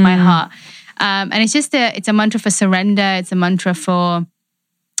up and open my heart. And it's just it's a mantra for surrender. It's a mantra for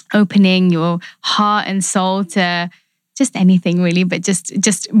opening your heart and soul to just anything really, but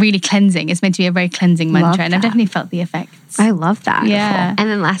just really cleansing. It's meant to be a very cleansing mantra. Love And I've that. definitely felt the effects. I love that. Yeah. And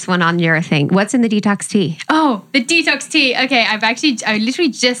then last one on your thing. What's in the detox tea? Oh, the detox tea. Okay, I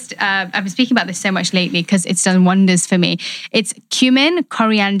literally just, I've been speaking about this so much lately because it's done wonders for me. It's cumin,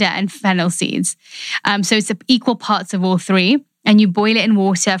 coriander, and fennel seeds. So it's equal parts of all 3. And you boil it in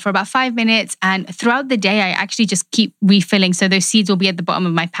water for about 5 minutes. And throughout the day, I actually just keep refilling. So those seeds will be at the bottom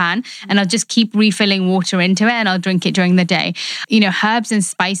of my pan. And I'll just keep refilling water into it and I'll drink it during the day. You know, herbs and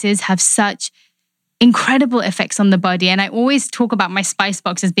spices have such incredible effects on the body. And I always talk about my spice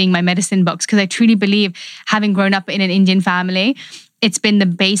box as being my medicine box because I truly believe, having grown up in an Indian family, it's been the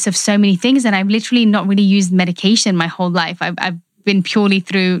base of so many things. And I've literally not really used medication my whole life. I've been purely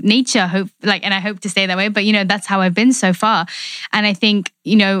through nature, and I hope to stay that way. But, you know, that's how I've been so far. And I think,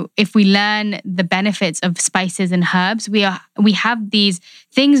 you know, if we learn the benefits of spices and herbs, we have these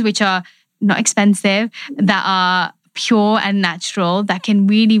things which are not expensive, that are pure and natural, that can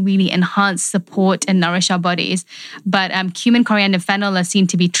really, really enhance, support, and nourish our bodies. But cumin, coriander, fennel are seen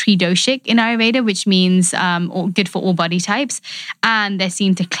to be tridoshic in Ayurveda, which means good for all body types. And they're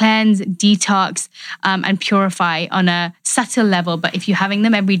seen to cleanse, detox, and purify on a subtle level. But if you're having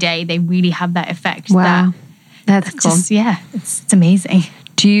them every day, they really have that effect. Wow. That's cool. It's amazing.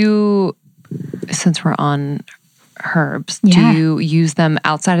 Do you, since we're on herbs, do Yeah. you use them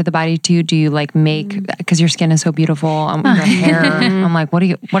outside of the body too? Do you like make, because your skin is so beautiful, your hair, I'm like, what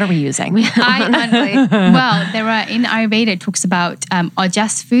are we using? Well, there are, in Ayurveda, it talks about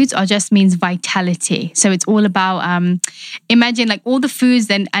ojas foods. Ojas means vitality. So it's all about, imagine like all the foods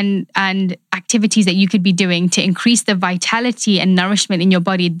and activities that you could be doing to increase the vitality and nourishment in your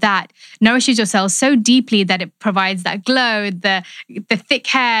body that nourishes your cells so deeply that it provides that glow, the thick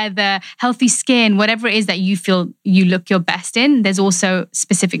hair, the healthy skin, whatever it is that you feel you look your best in. There's also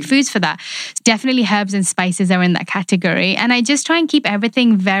specific foods for that. Definitely herbs and spices are in that category. And I just try and keep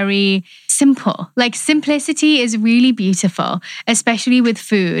everything very simple. Like simplicity is really beautiful, especially with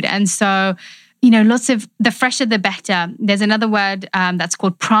food. And so, you know, lots of the fresher, the better. There's another word that's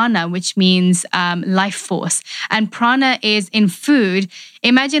called prana, which means life force. And prana is in food.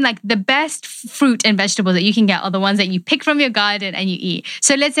 Imagine like the best fruit and vegetables that you can get are the ones that you pick from your garden and you eat.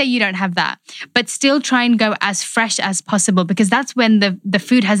 So let's say you don't have that, but still try and go as fresh as possible because that's when the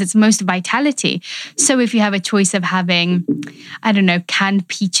food has its most vitality. So if you have a choice of having, I don't know, canned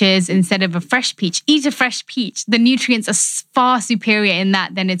peaches instead of a fresh peach, eat a fresh peach. The nutrients are far superior in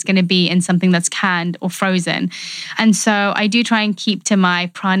that than it's going to be in something that's canned or frozen. And so I do try and keep to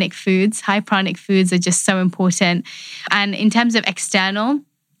my pranic foods. High pranic foods are just so important. And in terms of external,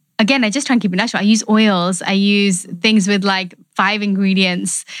 again, I just try and keep it natural. I use oils. I use things with like 5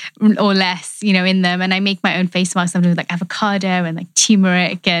 ingredients or less, you know, in them. And I make my own face masks, sometimes with like avocado and like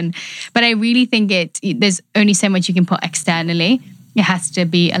turmeric. But I really think there's only so much you can put externally. It has to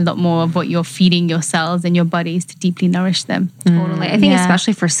be a lot more of what you're feeding your cells and your bodies to deeply nourish them. Totally. I think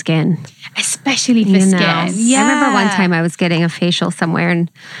especially for skin. Especially for You skin. know? Yeah. I remember one time I was getting a facial somewhere and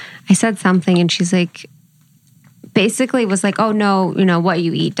I said something and she's like, basically was like, oh no, you know, what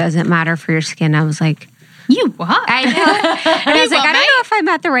you eat doesn't matter for your skin. I was like, You what? I know. And I was like, I don't know if I'm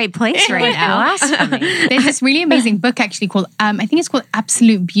at the right place right now. There's this really amazing book actually called, I think it's called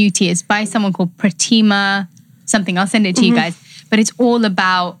Absolute Beauty. It's by someone called Pratima something. I'll send it to you guys. But it's all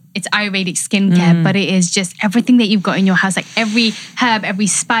about, it's Ayurvedic skincare, but it is just everything that you've got in your house, like every herb, every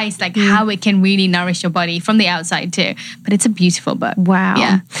spice, like how it can really nourish your body from the outside too. But it's a beautiful book. Wow.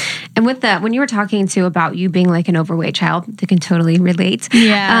 Yeah. And with that, when you were talking to about you being like an overweight child, I can totally relate.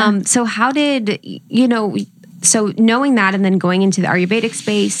 Yeah. So how did, you know, so knowing that and then going into the Ayurvedic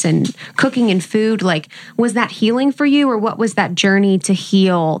space and cooking and food, like, was that healing for you or what was that journey to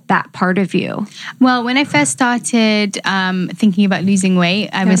heal that part of you? Well, when I first started thinking about losing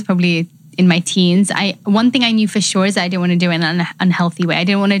weight, I was probably in my teens. One thing I knew for sure is that I didn't want to do it in an unhealthy way. I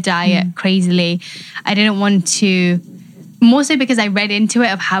didn't want to diet crazily. I didn't want to more so because I read into it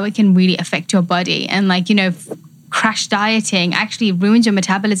of how it can really affect your body. And like, you know, crash dieting actually ruins your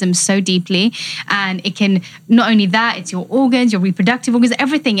metabolism so deeply. And it can, not only that, it's your organs, your reproductive organs,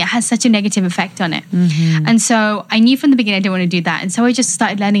 everything. It has such a negative effect on it. And so I knew from the beginning I didn't want to do that. And so I just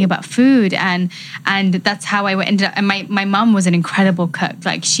started learning about food, and that's how I ended up. And my mum was an incredible cook.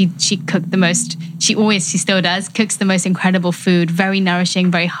 Like she cooked the most, she still does, cooks the most incredible food, very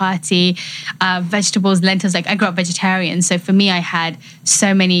nourishing, very hearty, vegetables, lentils. Like I grew up vegetarian. So for me, I had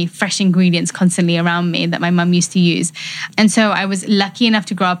so many fresh ingredients constantly around me that my mum used to use. And so I was lucky enough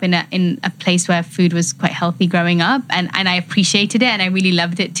to grow up in a place where food was quite healthy growing up, and I appreciated it, and I really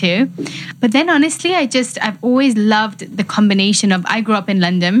loved it too. But then honestly, I've always loved the combination of, I grew up in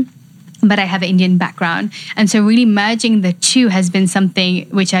London, but I have an Indian background. And so really merging the two has been something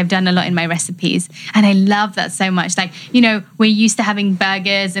which I've done a lot in my recipes. And I love that so much. Like, you know, we're used to having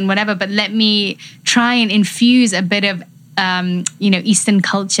burgers and whatever, but let me try and infuse a bit of Eastern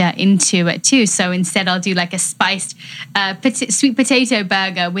culture into it too. So instead I'll do like a spiced sweet potato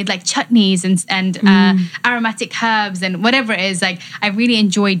burger with like chutneys and aromatic herbs and whatever it is. Like I really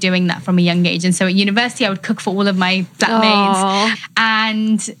enjoyed doing that from a young age. And so at university I would cook for all of my flatmates.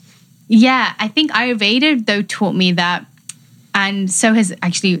 And yeah, I think Ayurveda though taught me that, and so has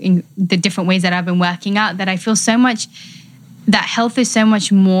actually in the different ways that I've been working out, that I feel so much that health is so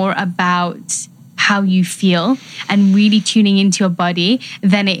much more about how you feel and really tuning into your body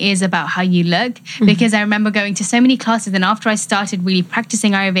than it is about how you look. Because I remember going to so many classes, and after I started really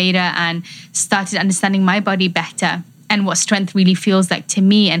practicing Ayurveda and started understanding my body better and what strength really feels like to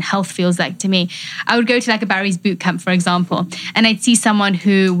me and health feels like to me, I would go to like a Barry's boot camp, for example, and I'd see someone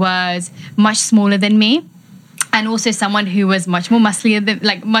who was much smaller than me, and also someone who was much more musclier than,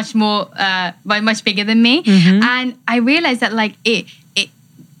 like much bigger than me. And I realized that like it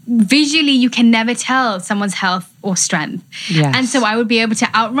visually you can never tell someone's health or strength. Yes. And so I would be able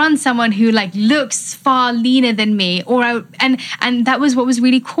to outrun someone who like looks far leaner than me, and that was what was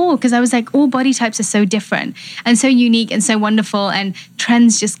really cool, because I was like, all body types are so different and so unique and so wonderful, and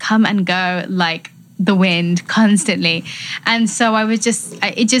trends just come and go like the wind constantly. And so I was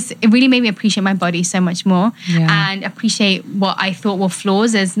it really made me appreciate my body so much more, and appreciate what I thought were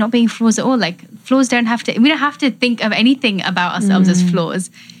flaws as not being flaws at all. Like we don't have to think of anything about ourselves as flaws.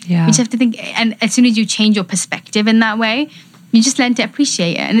 We just have to think, and as soon as you change your perspective in that way, you just learn to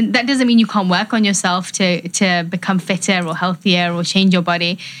appreciate it. And that doesn't mean you can't work on yourself to become fitter or healthier or change your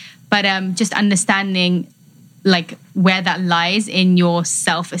body, but just understanding like where that lies in your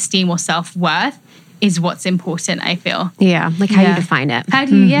self-esteem or self-worth is what's important, I feel. Yeah, like how you define it. How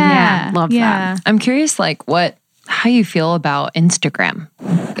do you, love that. I'm curious, like how you feel about Instagram.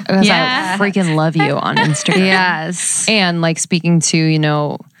 Because I freaking love you on Instagram. Yes. And like speaking to, you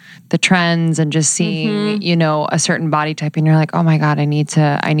know, the trends and just seeing, you know, a certain body type, and you're like, oh my God, I need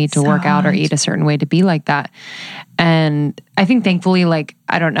to work out or eat a certain way to be like that. And I think thankfully, like,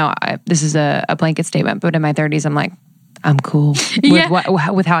 I don't know, this is a blanket statement, but in my 30s, I'm like, I'm cool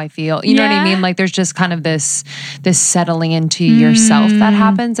with how I feel. You know what I mean? Like there's just kind of this settling into yourself that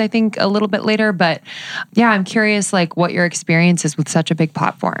happens, I think, a little bit later. But yeah, I'm curious like what your experience is with such a big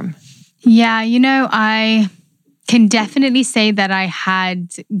platform. Yeah, you know, I can definitely say that I had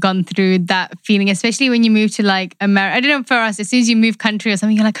gone through that feeling, especially when you move to like America. I don't know, for us, as soon as you move country or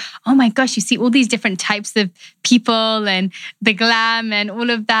something, you're like, oh my gosh, you see all these different types of people and the glam and all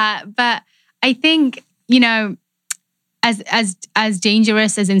of that. But I think, you know, as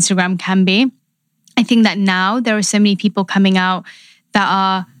dangerous as Instagram can be, I think that now there are so many people coming out that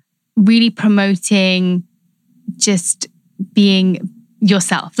are really promoting just being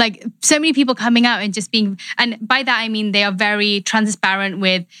yourself. Like so many people coming out and just being, and by that I mean they are very transparent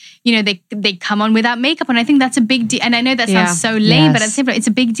with, you know, they come on without makeup, and I think that's a big deal. And I know that sounds so lame, but at the same time, it's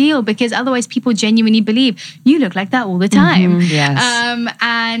a big deal, because otherwise people genuinely believe you look like that all the time.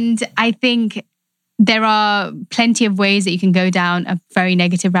 And I think there are plenty of ways that you can go down a very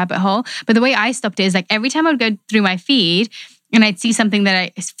negative rabbit hole. But the way I stopped it is like every time I would go through my feed and I'd see something that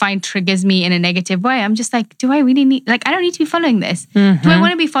I find triggers me in a negative way, I'm just like, do I really need, like, I don't need to be following this. Do I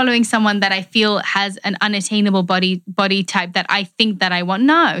want to be following someone that I feel has an unattainable body type that I think that I want?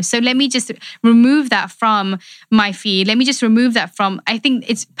 No. So let me just remove that from my feed. Let me just remove that from, I think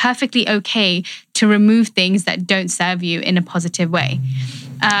it's perfectly okay to remove things that don't serve you in a positive way.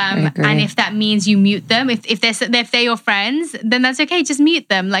 And if that means you mute them, if they're your friends, then that's okay. Just mute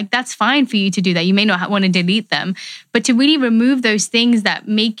them. Like that's fine for you to do that. You may not want to delete them, but to really remove those things that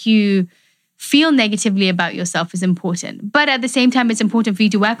make you feel negatively about yourself is important. But at the same time, it's important for you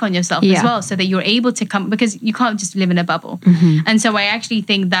to work on yourself as well, so that you're able to come, because you can't just live in a bubble. And so I actually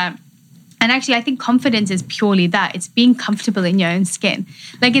think that And actually, I think confidence is purely that. It's being comfortable in your own skin.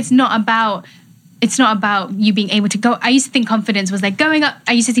 Like, it's not about you being able to go. I used to think confidence was like going up.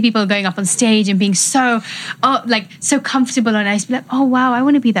 I used to see people going up on stage and being so comfortable. And I used to be like, oh, wow, I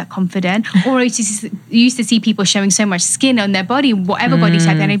want to be that confident. Or I used to see people showing so much skin on their body, whatever body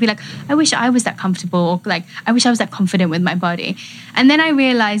type. And I'd be like, I wish I was that comfortable. Or like, I wish I was that confident with my body. And then I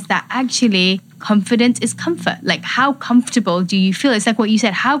realized that actually confidence is comfort. Like, how comfortable do you feel? It's like what you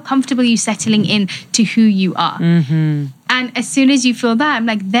said. How comfortable are you settling in to who you are? Mm-hmm. And as soon as you feel that, I'm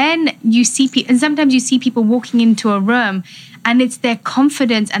like, then you see people, and sometimes you see people walking into a room and it's their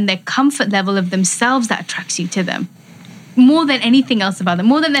confidence and their comfort level of themselves that attracts you to them. More than anything else about them,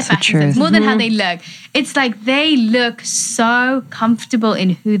 more than their fashion sense, more than how they look. It's like they look so comfortable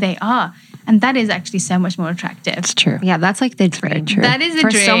in who they are. And that is actually so much more attractive. It's true. Yeah, that's like the dream. True. That is the for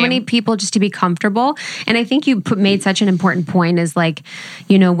dream. so many people, just to be comfortable. And I think you made such an important point is like,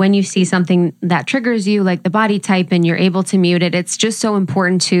 you know, when you see something that triggers you, like the body type, and you're able to mute it, it's just so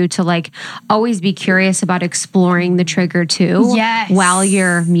important to like always be curious about exploring the trigger too. Yes. While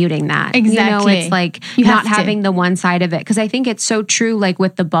you're muting that. Exactly. You know, it's like You not have to. having the one side of it. Because I think it's so true, like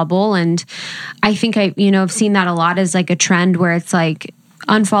with the bubble. And I think I've seen that a lot as like a trend where it's like,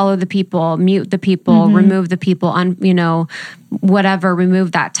 unfollow the people, mute the people, remove the people, whatever,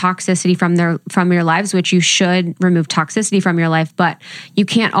 remove that toxicity from your lives, which you should remove toxicity from your life, but you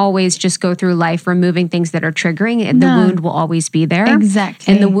can't always just go through life removing things that are triggering. The wound will always be there.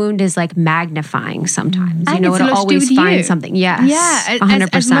 Exactly. And the wound is like magnifying sometimes. And it'll it's a lot to do always with find you. something. Yes. Yeah,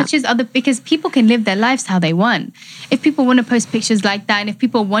 100%. as much as because people can live their lives how they want. If people want to post pictures like that, and if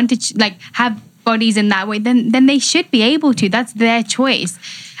people want to have bodies in that way, then they should be able to. That's their choice.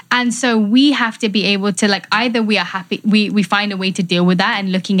 And so we have to be able to, like, either we are happy, we find a way to deal with that,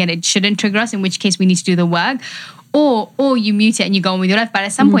 and looking at it shouldn't trigger us, in which case we need to do the work, or you mute it and you go on with your life. But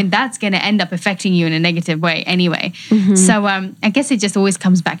at some point, that's going to end up affecting you in a negative way anyway. So I guess it just always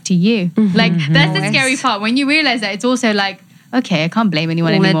comes back to you. Like, that's the scary part. When you realize that, it's also like, okay, I can't blame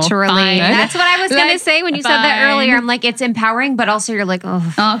anyone anymore. Literally. Fine. That's what I was going to say when you said that fine. earlier. I'm like, it's empowering, but also you're like,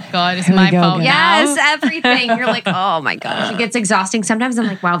 oh. Oh God, it's my go fault again. now. Yes, everything. You're like, oh my gosh, it gets exhausting. Sometimes I'm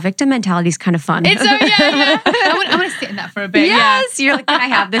like, wow, victim mentality is kind of fun. It's yeah. I want to sit in that for a bit. Yes, you're like, can I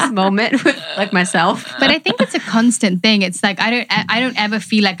have this moment with like myself? But I think it's a constant thing. It's like I don't ever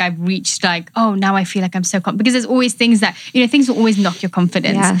feel like I've reached like, oh, now I feel like I'm so because there's always things that, things will always knock your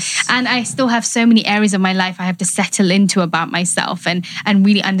confidence. Yes. And I still have so many areas of my life I have to settle into about myself and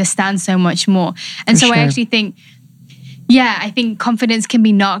really understand so much more. And For so I sure. actually think, I think confidence can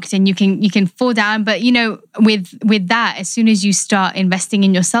be knocked and you can fall down. But with that, as soon as you start investing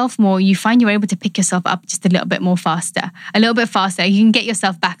in yourself more, you find you're able to pick yourself up just a little bit faster. You can get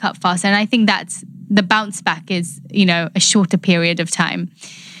yourself back up faster. And I think that's the bounce back is, a shorter period of time,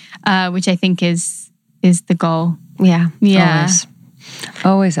 which I think is the goal. Yeah. Yeah.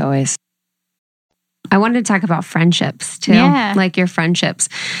 Always. I wanted to talk about friendships too, like your friendships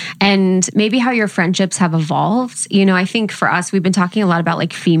and maybe how your friendships have evolved. I think for us, we've been talking a lot about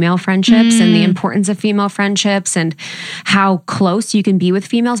like female friendships and the importance of female friendships and how close you can be with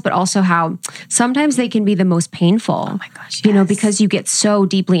females, but also how sometimes they can be the most painful. Oh my gosh, yes. Because you get so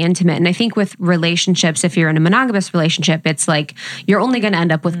deeply intimate. And I think with relationships, if you're in a monogamous relationship, it's like you're only going to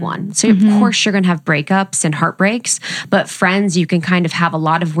end up with one. So of course you're going to have breakups and heartbreaks, but friends, you can kind of have a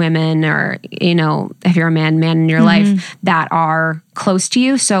lot of women or, if you're a man in your life that are close to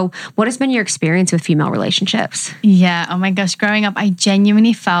you. So what has been your experience with female relationships? Yeah. Oh my gosh. Growing up, I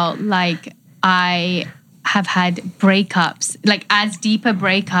genuinely felt like I have had breakups, like as deep as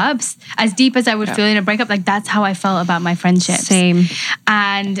I would feel in a breakup. Like that's how I felt about my friendships. Same.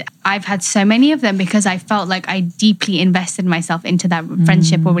 And I've had so many of them because I felt like I deeply invested myself into that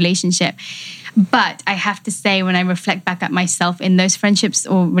friendship or relationship. But I have to say, when I reflect back at myself in those friendships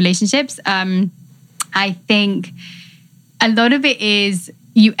or relationships, I think a lot of it is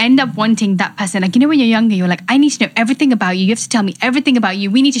you end up wanting that person. Like, when you're younger, you're like, I need to know everything about you. You have to tell me everything about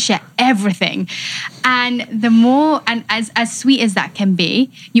you. We need to share everything. And the more, and as sweet as that can be,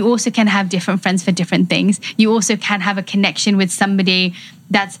 you also can have different friends for different things. You also can have a connection with somebody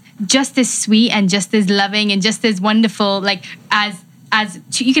that's just as sweet and just as loving and just as wonderful, like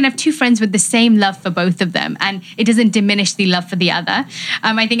you can have two friends with the same love for both of them, and it doesn't diminish the love for the other.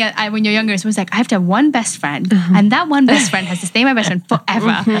 I think when you're younger, it's always like, I have to have one best friend, and that one best friend has to stay my best friend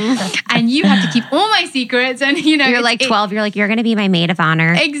forever. And you have to keep all my secrets. And you're like 12. You're like, you're going to be my maid of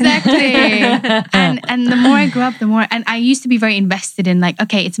honor. Exactly. and the more I grew up, the more, and I used to be very invested in like,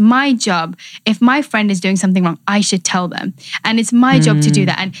 okay, it's my job. If my friend is doing something wrong, I should tell them. And it's my job to do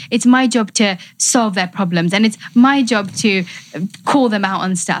that. And it's my job to solve their problems. And it's my job to call call them out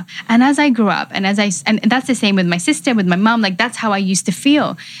on stuff. And as I grew up, and that's the same with my sister, with my mom, like that's how I used to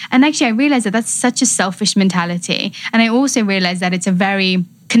feel. And actually I realized that that's such a selfish mentality. And I also realized that it's a very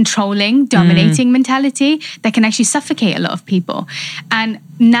controlling, dominating mentality that can actually suffocate a lot of people. And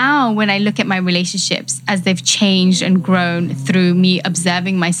now when I look at my relationships as they've changed and grown through me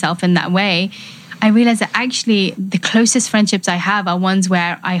observing myself in that way, I realize that actually the closest friendships I have are ones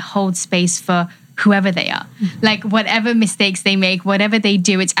where I hold space for whoever they are. Like whatever mistakes they make, whatever they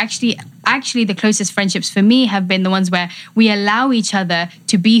do, it's actually the closest friendships for me have been the ones where we allow each other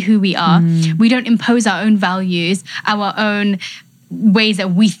to be who we are. We don't impose our own values, our own ways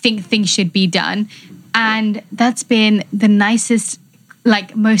that we think things should be done. And that's been the nicest,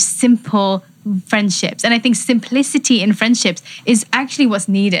 like most simple friendships. And I think simplicity in friendships is actually what's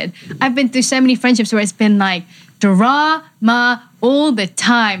needed. I've been through so many friendships where it's been like drama all the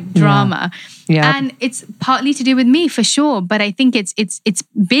time, drama. Yeah. And it's partly to do with me for sure, but I think it's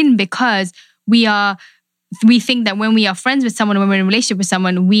been because we think that when we are friends with someone, when we're in a relationship with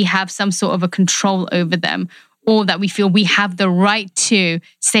someone, we have some sort of a control over them, or that we feel we have the right to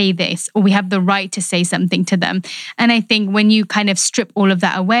say this, or we have the right to say something to them. And I think when you kind of strip all of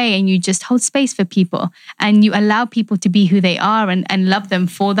that away and you just hold space for people and you allow people to be who they are and love them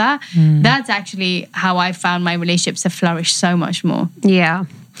for that, that's actually how I found my relationships to flourish so much more. Yeah.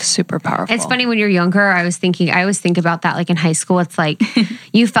 Super powerful. It's funny when you're younger, I always think about that like in high school. It's like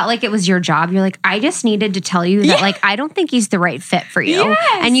you felt like it was your job. You're like, I just needed to tell you that like, I don't think he's the right fit for you.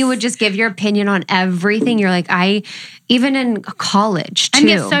 Yes. And you would just give your opinion on everything. You're like, even in college too. And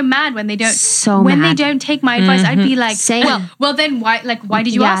get so mad when they don't they don't take my advice. I'd be like, Same. well then why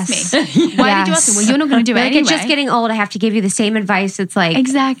did you ask me? Why did you ask me? Well, you're not going to do it like anyway. It's just getting old. I have to give you the same advice. It's like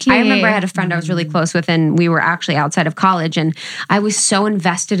Exactly. I remember I had a friend I was really close with, and we were actually outside of college, and I was so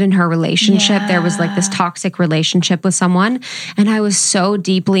invested in her relationship. Yeah. There was like this toxic relationship with someone, and I was so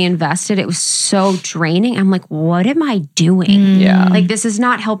deeply invested. It was so draining. I'm like, what am I doing? Yeah. Like this is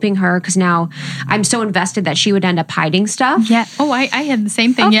not helping her, because now I'm so invested that she would end up hiding stuff. Yeah. Oh, I had the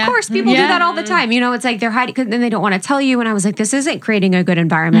same thing. Of course, people do that all the time. You know, it's like they're hiding, because then they don't want to tell you. And I was like, this isn't creating a good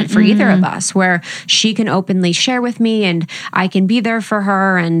environment for either of us, where she can openly share with me and I can be there for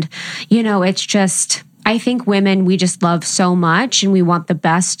her. And, you know, it's just, I think women, we just love so much and we want the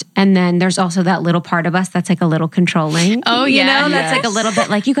best. And then there's also that little part of us that's like a little controlling. Oh, You yeah. know, that's like a little bit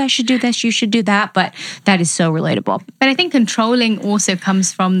like, you guys should do this, you should do that. But that is so relatable. But I think controlling also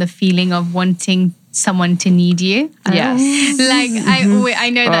comes from the feeling of wanting someone to need you. Yes. Like I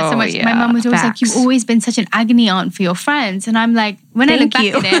know that so Oh, much. yeah. My mum was always Facts. like, you've always been such an agony aunt for your friends. And I'm like, when I look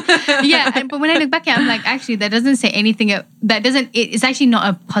back Thank at it, but when I look back at it, I'm like, actually, that doesn't say anything. It's actually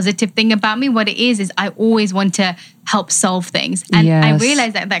not a positive thing about me. What it is I always want to help solve things. And I Yes.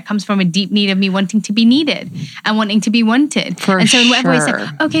 realize that comes from a deep need of me wanting to be needed and wanting to be wanted. For and so when everyone's sure.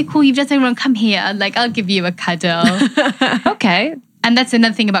 like, okay, cool, you've done something wrong, come here. Like, I'll give you a cuddle. Okay. And that's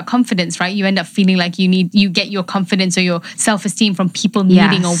another thing about confidence, right? You end up feeling like you get your confidence or your self-esteem from people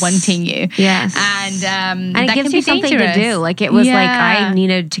needing or wanting you. Yes. And And it that gives can be you something dangerous. to do. Like it was like, Yeah. I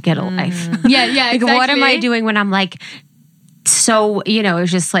needed to get a life. Yeah, Like, exactly. what am I doing when I'm like, so, you know,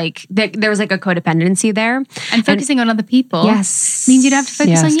 it's just like, there was like a codependency there. And focusing on other people Yes. means you don't have to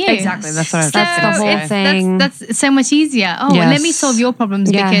focus Yes. on you. Exactly. That's what I was That's the gonna whole say. thing. That's so much easier. Oh, Yes. let me solve your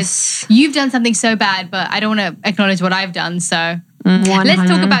problems Yes. because you've done something so bad, but I don't want to acknowledge what I've done. So 100%. let's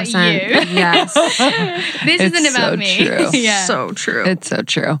talk about you. Yes. This It's isn't about so me. true. Yeah. So true. It's so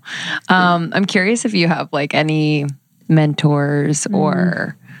true. I'm curious if you have like any mentors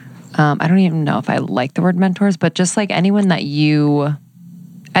or I don't even know if I like the word mentors, but just like anyone that you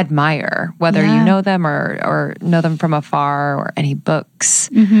admire, whether you know them or know them from afar, or any books.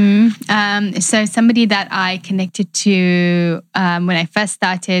 So somebody that I connected to when I first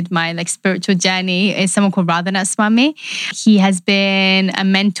started my like spiritual journey is someone called Radhanath Swami. He has been a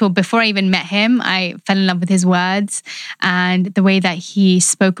mentor. Before I even met him, I fell in love with his words and the way that he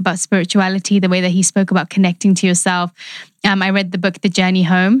spoke about spirituality, the way that he spoke about connecting to yourself. I read the book, The Journey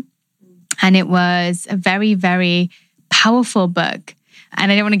Home, and it was a very, very powerful book. And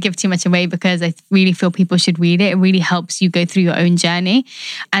I don't want to give too much away because I really feel people should read it. It really helps you go through your own journey.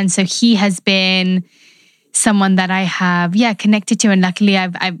 And so he has been someone that I have, connected to. And luckily, I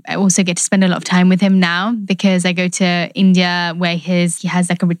also get to spend a lot of time with him now because I go to India where he has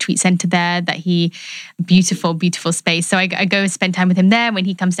like a retreat center there beautiful, beautiful space. So I go spend time with him there. When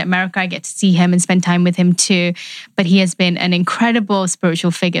he comes to America, I get to see him and spend time with him too. But he has been an incredible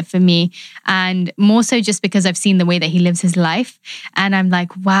spiritual figure for me. And more so just because I've seen the way that he lives his life. And I'm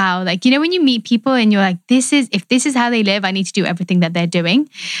like, wow, like, you know, when you meet people and you're like, if this is how they live, I need to do everything that they're doing.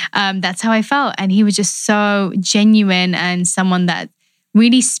 That's how I felt. And he was just so so genuine and someone that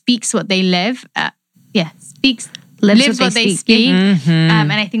really speaks what they live. Lives what they speak.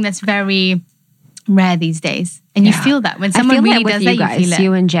 And I think that's very rare these days. And you feel that when someone really does that, you feel it.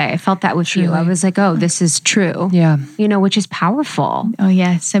 You and Jay, I felt that with you. I was like, oh, this is true. Yeah. You know, which is powerful. Oh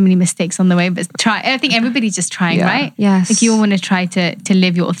yeah, so many mistakes on the way, but try. I think everybody's just trying, right? Yes. Like you all want to try to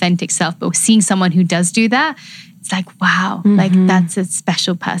live your authentic self, but seeing someone who does do that, it's like, wow, like that's a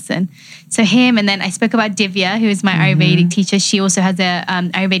special person. So him, and then I spoke about Divya, who is my Ayurvedic teacher. She also has a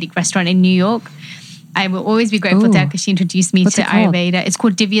Ayurvedic restaurant in New York. I will always be grateful to her because she introduced me to Ayurveda. It's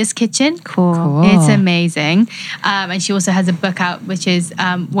called Divya's Kitchen. Cool. It's amazing. And she also has a book out, which is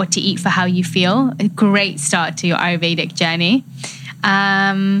What to Eat for How You Feel. A great start to your Ayurvedic journey.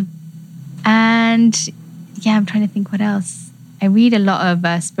 And yeah, I'm trying to think what else. I read a lot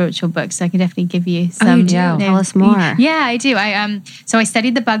of spiritual books, so I can definitely give you some. Oh, you do? Tell us more. Yeah, I do. So I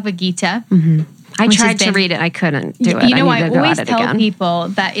studied the Bhagavad Gita. I tried to read it. I couldn't do it. You know, I always tell people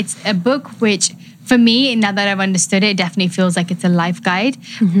that it's a book which, for me, now that I've understood it, it definitely feels like it's a life guide.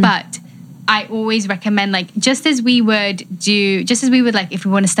 But I always recommend, like, just as we would like, if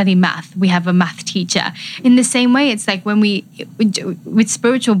we want to study math, we have a math teacher. In the same way, it's like when with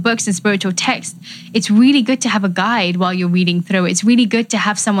spiritual books and spiritual texts, it's really good to have a guide while you're reading through it. It's really good to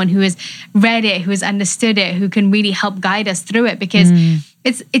have someone who has read it, who has understood it, who can really help guide us through it, because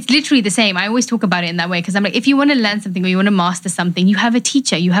it's literally the same. I always talk about it in that way, because I'm like, if you want to learn something or you want to master something, you have a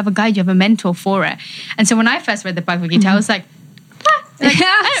teacher, you have a guide, you have a mentor for it. And so when I first read the Bhagavad Gita, I was like,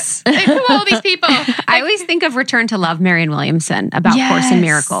 yes. Who are all these people? I always think of Return to Love, Marianne Williamson, about Course in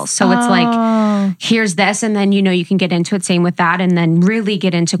Miracles. So it's like, here's this, and then, you know, you can get into it. Same with that, and then really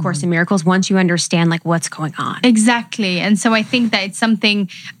get into Course in Miracles once you understand like what's going on. Exactly. And so I think that it's something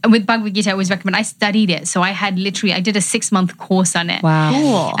with Bhagavad Gita I always recommend. I studied it. So I did a 6-month course on it. Wow.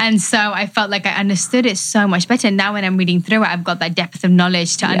 Cool. And so I felt like I understood it so much better. Now when I'm reading through it, I've got that depth of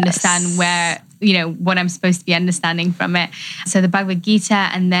knowledge to understand where, you know, what I'm supposed to be understanding from it. So the Bhagavad Gita,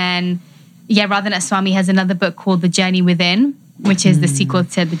 and then, Radhanath Swami has another book called The Journey Within, which is the sequel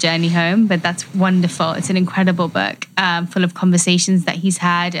to The Journey Home, but that's wonderful. It's an incredible book, full of conversations that he's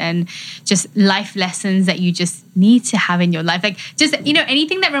had and just life lessons that you just need to have in your life. Like, just, you know,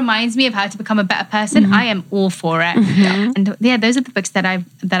 anything that reminds me of how to become a better person, I am all for it. And those are the books that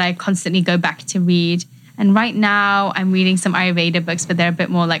I constantly go back to read. And right now I'm reading some Ayurveda books, but they're a bit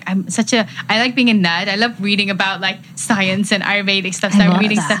more like, I like being a nerd. I love reading about like science and Ayurvedic stuff. So I'm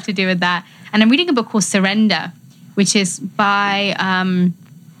reading stuff to do with that. And I'm reading a book called Surrender, which is by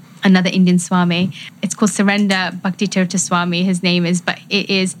another Indian Swami. It's called Surrender Bhakti Tirtha Swami, his name is, but it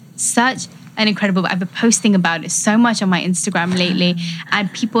is such an incredible, I've been posting about it so much on my Instagram lately,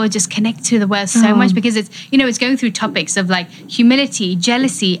 and people are just connected to the word so much, because it's, you know, it's going through topics of like humility,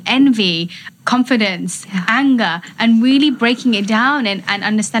 jealousy, envy, confidence, anger, and really breaking it down and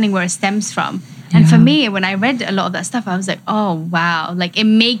understanding where it stems from. And for me, when I read a lot of that stuff, I was like, oh, wow. Like, it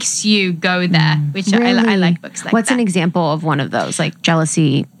makes you go there, which really? I like books like What's that. an example of one of those? Like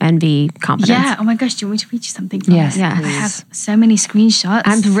jealousy, envy, confidence? Yeah. Oh my gosh, do you want me to read you something from Yes, it? yes. I have so many screenshots.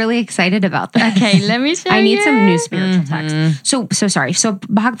 I'm really excited about that. Okay, let me show you. I need some new spiritual text. So sorry. So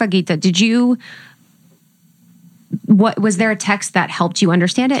Bhagavad Gita, what was there a text that helped you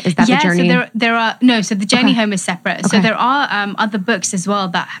understand it? Is that the journey? So there are so the journey home is separate. So there are other books as well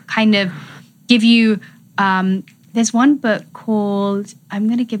that kind of give you there's one book called, I'm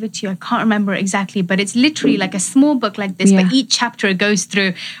going to give it to you, I can't remember exactly, but it's literally like a small book like this, but each chapter goes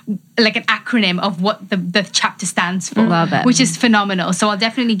through like an acronym of what the chapter stands for. Love it. Which is phenomenal. So I'll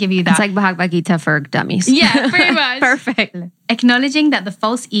definitely give you that. It's like Bhagavad Gita for dummies. Yeah, pretty much. Perfect. Acknowledging that the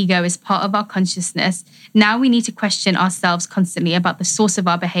false ego is part of our consciousness, now we need to question ourselves constantly about the source of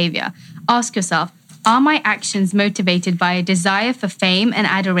our behavior. Ask yourself, are my actions motivated by a desire for fame and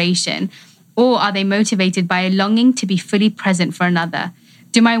adoration, or are they motivated by a longing to be fully present for another?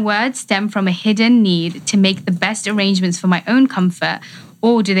 Do my words stem from a hidden need to make the best arrangements for my own comfort,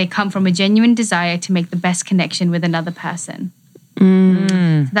 or do they come from a genuine desire to make the best connection with another person? So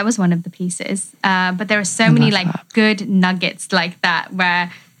that was one of the pieces. But there are so many like good nuggets like that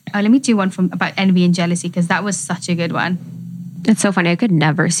where, let me do one about envy and jealousy, because that was such a good one. It's so funny. I could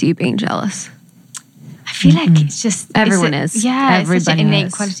never see you being jealous. I feel like it's just... Everyone is. Yeah, everybody it's such an innate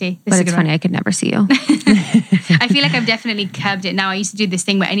is. quality. But it's funny, I could never see you. I feel like I've definitely curbed it now. I used to do this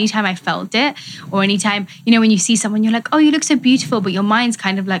thing where anytime I felt it, or anytime, you know, when you see someone, you're like, oh, you look so beautiful, but your mind's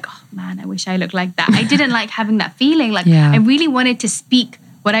kind of like, oh man, I wish I looked like that. I didn't like having that feeling. Like, I really wanted to speak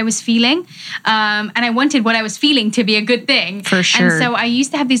what I was feeling. And I wanted what I was feeling to be a good thing. For sure. And so I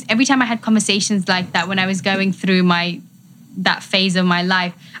used to have these, every time I had conversations like that, when I was going through my that phase of my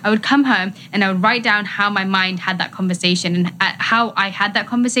life, I would come home and I would write down how my mind had that conversation and how I had that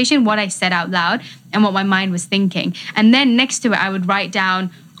conversation, what I said out loud and what my mind was thinking. And then next to it, I would write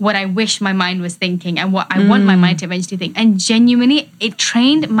down what I wish my mind was thinking and what I want my mind to eventually think. And genuinely, it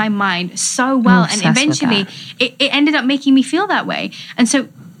trained my mind so well. And eventually, it ended up making me feel that way. And so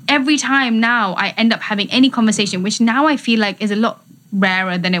every time now I end up having any conversation, which now I feel like is a lot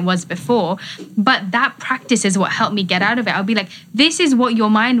rarer than it was before, but that practice is what helped me get out of it. I'll be like, this is what your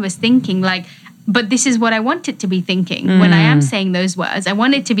mind was thinking, like, but this is what I want it to be thinking when I am saying those words. I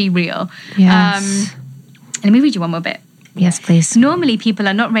want it to be real. Yes. Let me read you one more bit. Yes, please. Normally, people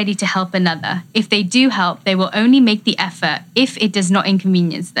are not ready to help another. If they do help, they will only make the effort if it does not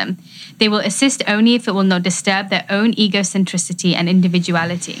inconvenience them. They will assist only if it will not disturb their own egocentricity and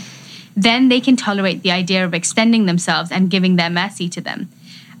individuality. Then they can tolerate the idea of extending themselves and giving their mercy to them,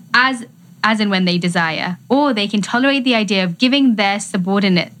 as and when they desire. Or they can tolerate the idea of giving to their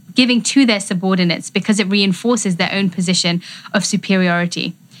subordinates because it reinforces their own position of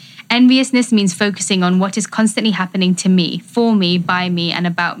superiority. Enviousness means focusing on what is constantly happening to me, for me, by me, and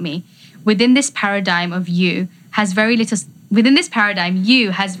about me. Within this paradigm, you has very little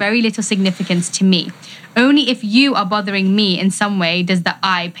significance to me. Only if you are bothering me in some way does the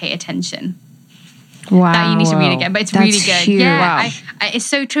I pay attention. Wow. That you need to read again, but it's That's really good. huge. Yeah, it's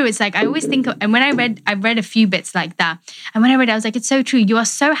so true. It's like I always think of, and when I read a few bits like that, and when I read it, I was like, it's so true. You are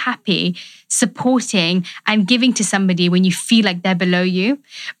so happy supporting and giving to somebody when you feel like they're below you.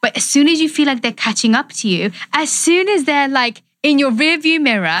 But as soon as you feel like they're catching up to you, as soon as they're like in your rearview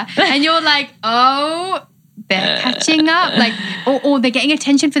mirror and you're like, oh, they're catching up, like, or they're getting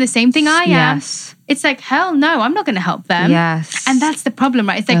attention for the same thing I am. Yes. It's like, hell no, I'm not going to help them. Yes. And that's the problem,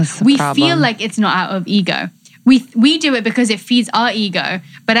 right? It's like we feel like it's not out of ego. We do it because it feeds our ego,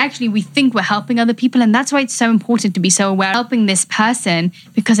 but actually we think we're helping other people. And that's why it's so important to be so aware of helping this person,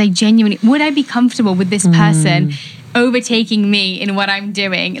 because would I be comfortable with this person overtaking me in what I'm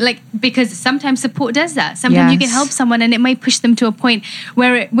doing? Like, because sometimes support does that. Sometimes you can help someone and it might push them to a point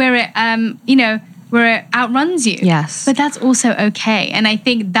where it outruns you. Yes. But that's also okay. And I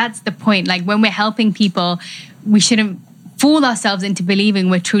think that's the point. Like when we're helping people, we shouldn't fool ourselves into believing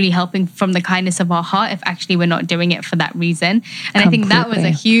we're truly helping from the kindness of our heart if actually we're not doing it for that reason. And I think that was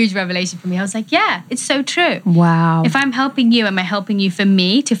a huge revelation for me. I was like, yeah, it's so true. Wow. If I'm helping you, am I helping you for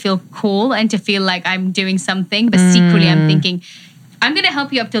me to feel cool and to feel like I'm doing something? But secretly I'm thinking, I'm going to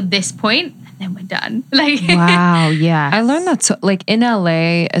help you up till this point, and then we're done. Like, wow, yeah. I learned that like in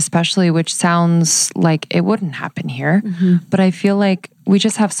LA, especially, which sounds like it wouldn't happen here, but I feel like we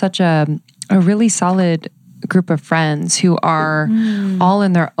just have such a really solid group of friends who are all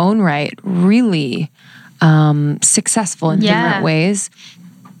in their own right, really successful in different ways.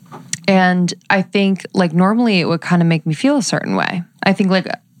 And I think like normally it would kind of make me feel a certain way. I think like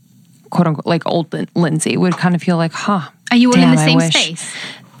quote unquote, like old Lindsay would kind of feel like, are you all in the same space?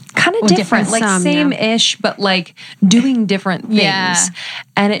 Kind of different, like same-ish, but like doing different things. Yeah.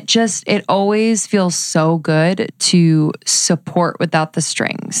 And it always feels so good to support without the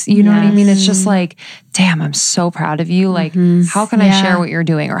strings. You know what I mean? It's just like, damn, I'm so proud of you. Like, how can I share what you're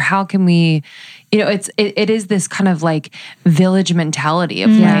doing? Or how can we, it is this kind of like village mentality of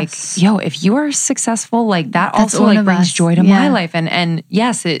like, yo, if you are successful, like that's also like brings joy to my life. And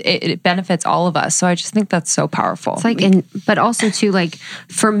yes, it benefits all of us. So I just think that's so powerful. It's like, but also too, like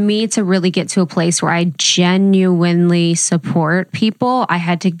for me to really get to a place where I genuinely support people, I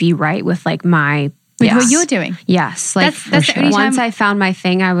had to be right with like with what you're doing. Yes. Like that's the only once I found my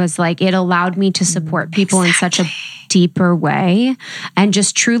thing, I was like, it allowed me to support people in such a deeper way and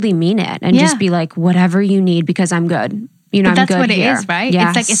just truly mean it and just be like, whatever you need, because I'm good. I'm that's good what here. it is, right? Yes.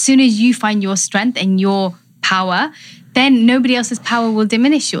 It's like as soon as you find your strength and your power, then nobody else's power will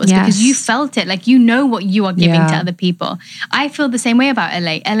diminish yours because you felt it. Like, you know what you are giving to other people. I feel the same way about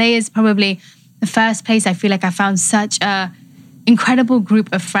LA. LA is probably the first place I feel like I found such a incredible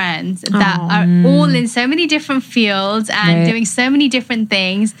group of friends that are all in so many different fields and doing so many different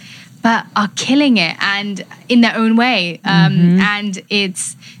things, but are killing it and in their own way. And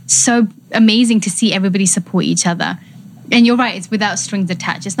it's so amazing to see everybody support each other. And you're right, it's without strings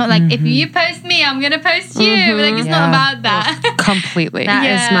attached. It's not like, if you post me, I'm going to post you. Like, it's not about that. Completely. That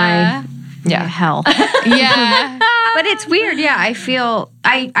is my hell. Yeah. But it's weird. Yeah, I feel,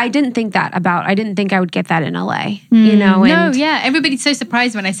 I didn't think that about, I didn't think I would get that in LA, you know? And everybody's so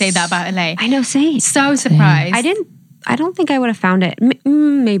surprised when I say that about LA. I know, same. So surprised. I don't think I would have found it.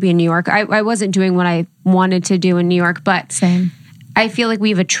 Maybe in New York. I wasn't doing what I wanted to do in New York, but same. I feel like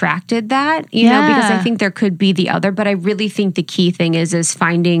we've attracted that, you know, because I think there could be the other, but I really think the key thing is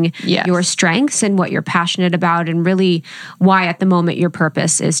finding your strengths and what you're passionate about and really why at the moment your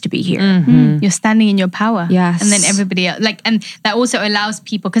purpose is to be here. You're standing in your power. Yes. And then everybody else, like, and that also allows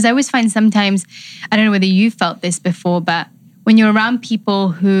people, because I always find sometimes, I don't know whether you felt this before, but when you're around people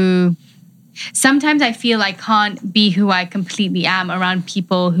who, sometimes I feel I can't be who I completely am around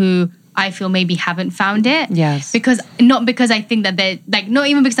people who I feel maybe haven't found it. Yes. Not because I think that they're like, not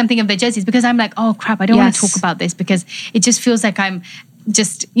even because I'm thinking of their jerseys, because I'm like, oh crap, I don't want to talk about this because it just feels like I'm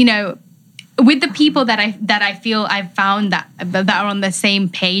just, you know, with the people that I feel I've found that are on the same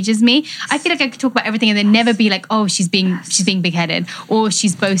page as me, I feel like I could talk about everything and then never be like, oh, she's being big-headed or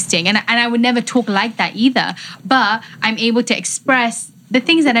she's boasting. And I would never talk like that either. But I'm able to express the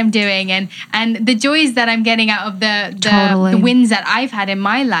things that I'm doing and the joys that I'm getting out of the wins that I've had in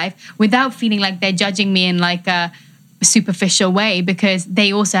my life without feeling like they're judging me in like a superficial way, because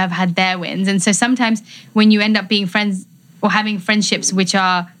they also have had their wins. And so sometimes when you end up being friends or having friendships which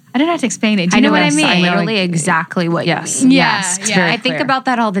are, I don't know how to explain it. Do you know what I mean? Literally exactly what you mean. Yes. I think about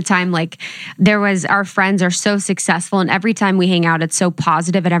that all the time. Like our friends are so successful and every time we hang out, it's so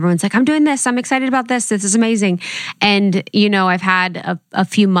positive and everyone's like, I'm doing this. I'm excited about this. This is amazing. And, you know, I've had a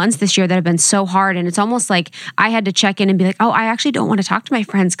few months this year that have been so hard and it's almost like I had to check in and be like, oh, I actually don't want to talk to my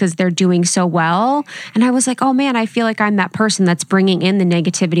friends because they're doing so well. And I was like, oh man, I feel like I'm that person that's bringing in the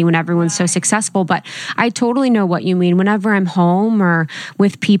negativity when everyone's so successful. But I totally know what you mean. Whenever I'm home or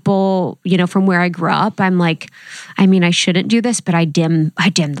with people, you know, from where I grew up, I'm like, I mean, I shouldn't do this, but I dim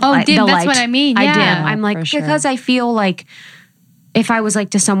the light. That's what I mean. Yeah. I dim. I'm like, because I feel like if I was like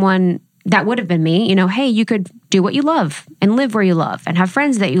to someone that would have been me, you know, hey, you could do what you love and live where you love and have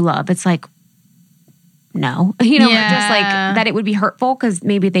friends that you love. It's like, no, you know, just like that it would be hurtful because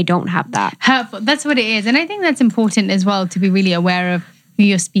maybe they don't have that. Hurtful. That's what it is. And I think that's important as well to be really aware of who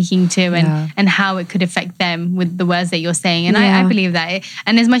you're speaking to and how it could affect them with the words that you're saying. And I believe that.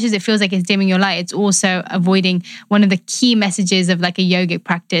 And as much as it feels like it's dimming your light, it's also avoiding one of the key messages of like a yogic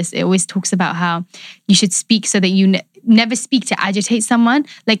practice. It always talks about how you should speak so that you never speak to agitate someone,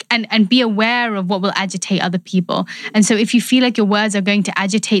 like and be aware of what will agitate other people. And so if you feel like your words are going to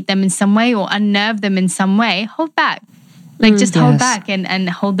agitate them in some way or unnerve them in some way, hold back. Like just hold back and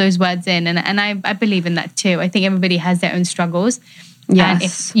hold those words in. And I believe in that too. I think everybody has their own struggles. Yes. And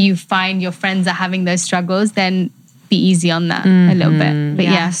if you find your friends are having those struggles, then be easy on that a little bit. But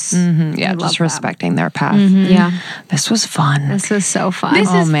yeah, just respecting their path. Yeah. This was fun. This was so fun.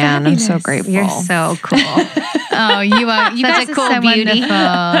 Oh man, fabulous. I'm so grateful. You're so cool. You are. You guys Such a cool so beauty.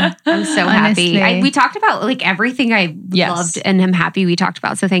 Wonderful. I'm so happy. We talked about like everything I loved and am happy we talked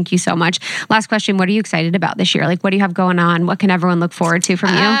about. So thank you so much. Last question. What are you excited about this year? Like what do you have going on? What can everyone look forward to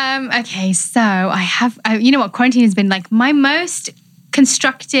from you? Okay, so I have, you know what, quarantine has been like my most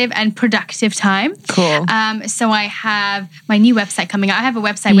constructive and productive time. Cool. So I have my new website coming out. I have a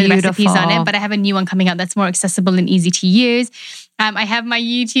website with recipes on it, but I have a new one coming out that's more accessible and easy to use. I have my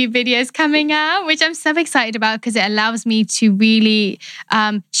YouTube videos coming out, which I'm so excited about because it allows me to really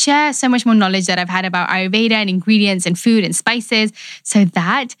share so much more knowledge that I've had about Ayurveda and ingredients and food and spices. So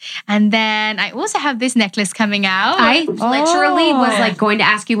that. And then I also have this necklace coming out. I literally was like going to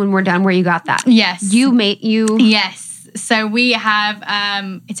ask you when we're done where you got that. Yes. Yes. So we have,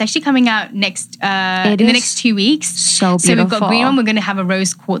 it's actually coming out in the next 2 weeks. So beautiful. So we've got green one. We're going to have a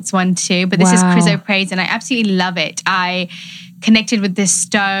rose quartz one too. But this is chrysoprase and I absolutely love it. I connected with this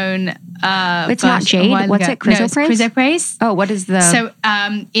stone. It's not jade. What's it? Chrysoprase? No, it's chrysoprase. Oh, what is the? So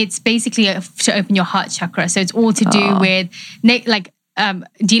it's basically to open your heart chakra. So it's all to do with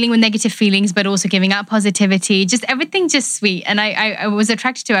dealing with negative feelings, but also giving out positivity. Just everything just sweet. And I was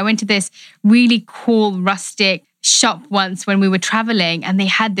attracted to it. I went to this really cool rustic shop once when we were traveling and they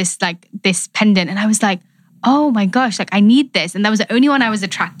had this pendant and I was like, oh my gosh, like I need this. And that was the only one I was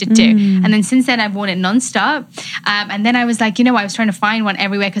attracted to. And then since then I've worn it nonstop. And then I was like, you know what, I was trying to find one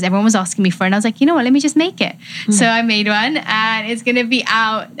everywhere because everyone was asking me for it. And I was like, you know what, let me just make it. So I made one and it's going to be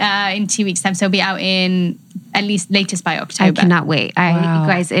out in 2 weeks time. So it'll be out in at least latest by October. I cannot wait. You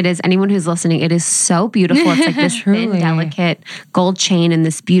guys, it is, anyone who's listening, it is so beautiful. It's like this thin, delicate gold chain and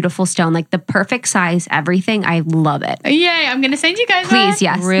this beautiful stone, like the perfect size, everything. I love it. Yay, I'm going to send you guys Please,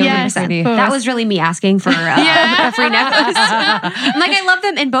 yes. Really yes, that was really me asking for a free necklace. I'm like, I love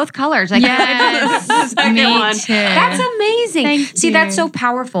them in both colors. Like, yes. Me too. That's amazing. See, that's so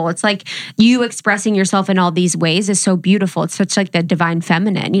powerful. It's like you expressing yourself in all these ways is so beautiful. It's such like the divine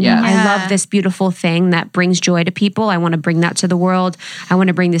feminine. You know, I love this beautiful thing that brings joy to people. I want to bring that to the world. I want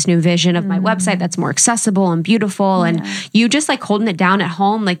to bring this new vision of my website that's more accessible and beautiful. And you just like holding it down at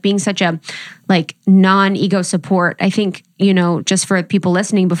home, like being such a like non-ego support. I think, you know, just for people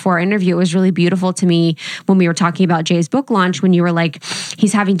listening before our interview, it was really beautiful to me when we were talking about Jay's book launch, when you were like,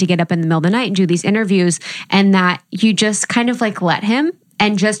 he's having to get up in the middle of the night and do these interviews, and that you just kind of like let him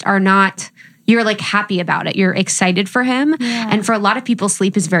and just are not, you're like happy about it. You're excited for him. And for a lot of people,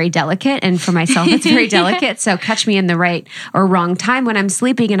 sleep is very delicate. And for myself, it's very delicate. So catch me in the right or wrong time when I'm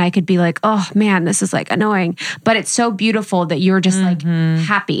sleeping and I could be like, oh man, this is like annoying. But it's so beautiful that you're just like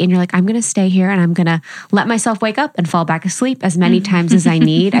happy and you're like, I'm going to stay here and I'm going to let myself wake up and fall back asleep as many times as I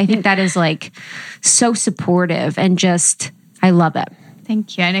need. I think that is like so supportive and just, I love it.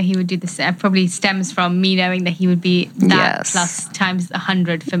 Thank you. I know he would do this. It probably stems from me knowing that he would be that plus times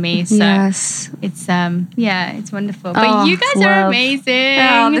 100 for me. So it's it's wonderful. But you guys are amazing.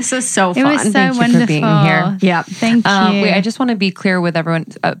 Oh, this is so fun. It was so Thank wonderful. you for being here. Yeah. Thank you. Wait, I just want to be clear with everyone.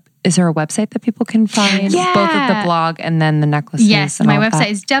 Is there a website that people can find? Yeah. Both of the blog and then the necklaces. Yes, and my all website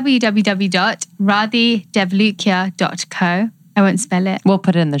that. is www.radhidevlukia.co. I won't spell it. We'll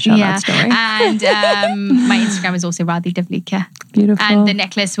put it in the show notes, don't worry. And my Instagram is also Radhi Devlukia. Beautiful. And the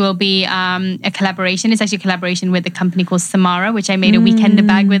necklace will be a collaboration. It's actually a collaboration with a company called Samara, which I made a weekender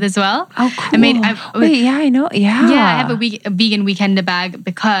bag with as well. Oh, cool. I know. Yeah. Yeah, I have a vegan weekender bag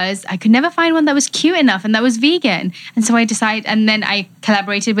because I could never find one that was cute enough and that was vegan. And so I decided, and then I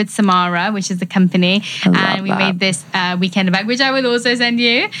collaborated with Samara, which is the company, and we made this weekender bag, which I will also send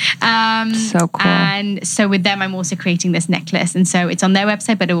you. So cool. And so with them, I'm also creating this necklace. And so it's on their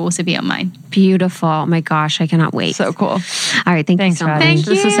website, but it will also be on mine. Beautiful. Oh my gosh, I cannot wait. So cool. All right, thanks you so much. Thank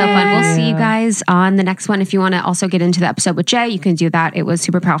This was so you. fun. We'll see you guys on the next one. If you want to also get into the episode with Jay, you can do that. It was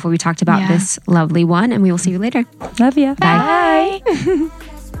super powerful. We talked about this lovely one, and we will see you later. Love you. Bye.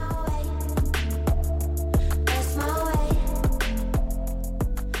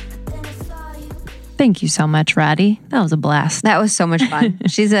 Thank you so much, Radhi. That was a blast. That was so much fun.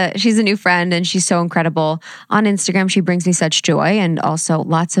 She's a new friend and she's so incredible. On Instagram, she brings me such joy and also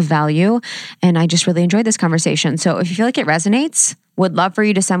lots of value. And I just really enjoyed this conversation. So if you feel like it resonates, would love for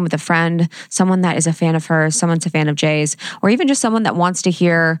you to send with a friend, someone that is a fan of hers, someone's a fan of Jay's, or even just someone that wants to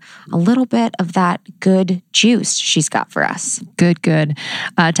hear a little bit of that good juice she's got for us. Good.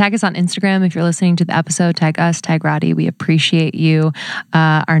 Tag us on Instagram if you're listening to the episode. Tag us, tag Radhi. We appreciate you.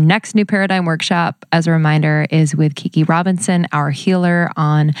 Our next new paradigm workshop, as a reminder, is with Kiki Robinson, our healer,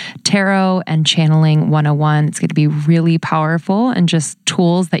 on tarot and channeling 101. It's going to be really powerful and just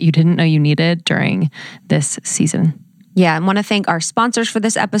tools that you didn't know you needed during this season. Yeah, I want to thank our sponsors for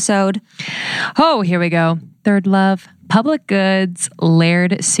this episode. Oh, here we go. Third Love, Public Goods,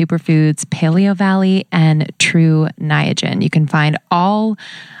 Laird Superfoods, Paleo Valley, and True Niagen. You can find all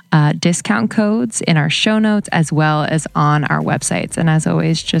discount codes in our show notes as well as on our websites. And as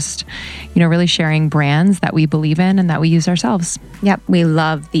always, just, really sharing brands that we believe in and that we use ourselves. Yep, we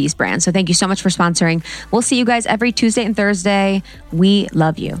love these brands. So thank you so much for sponsoring. We'll see you guys every Tuesday and Thursday. We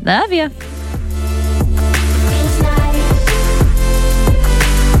love you. Love you.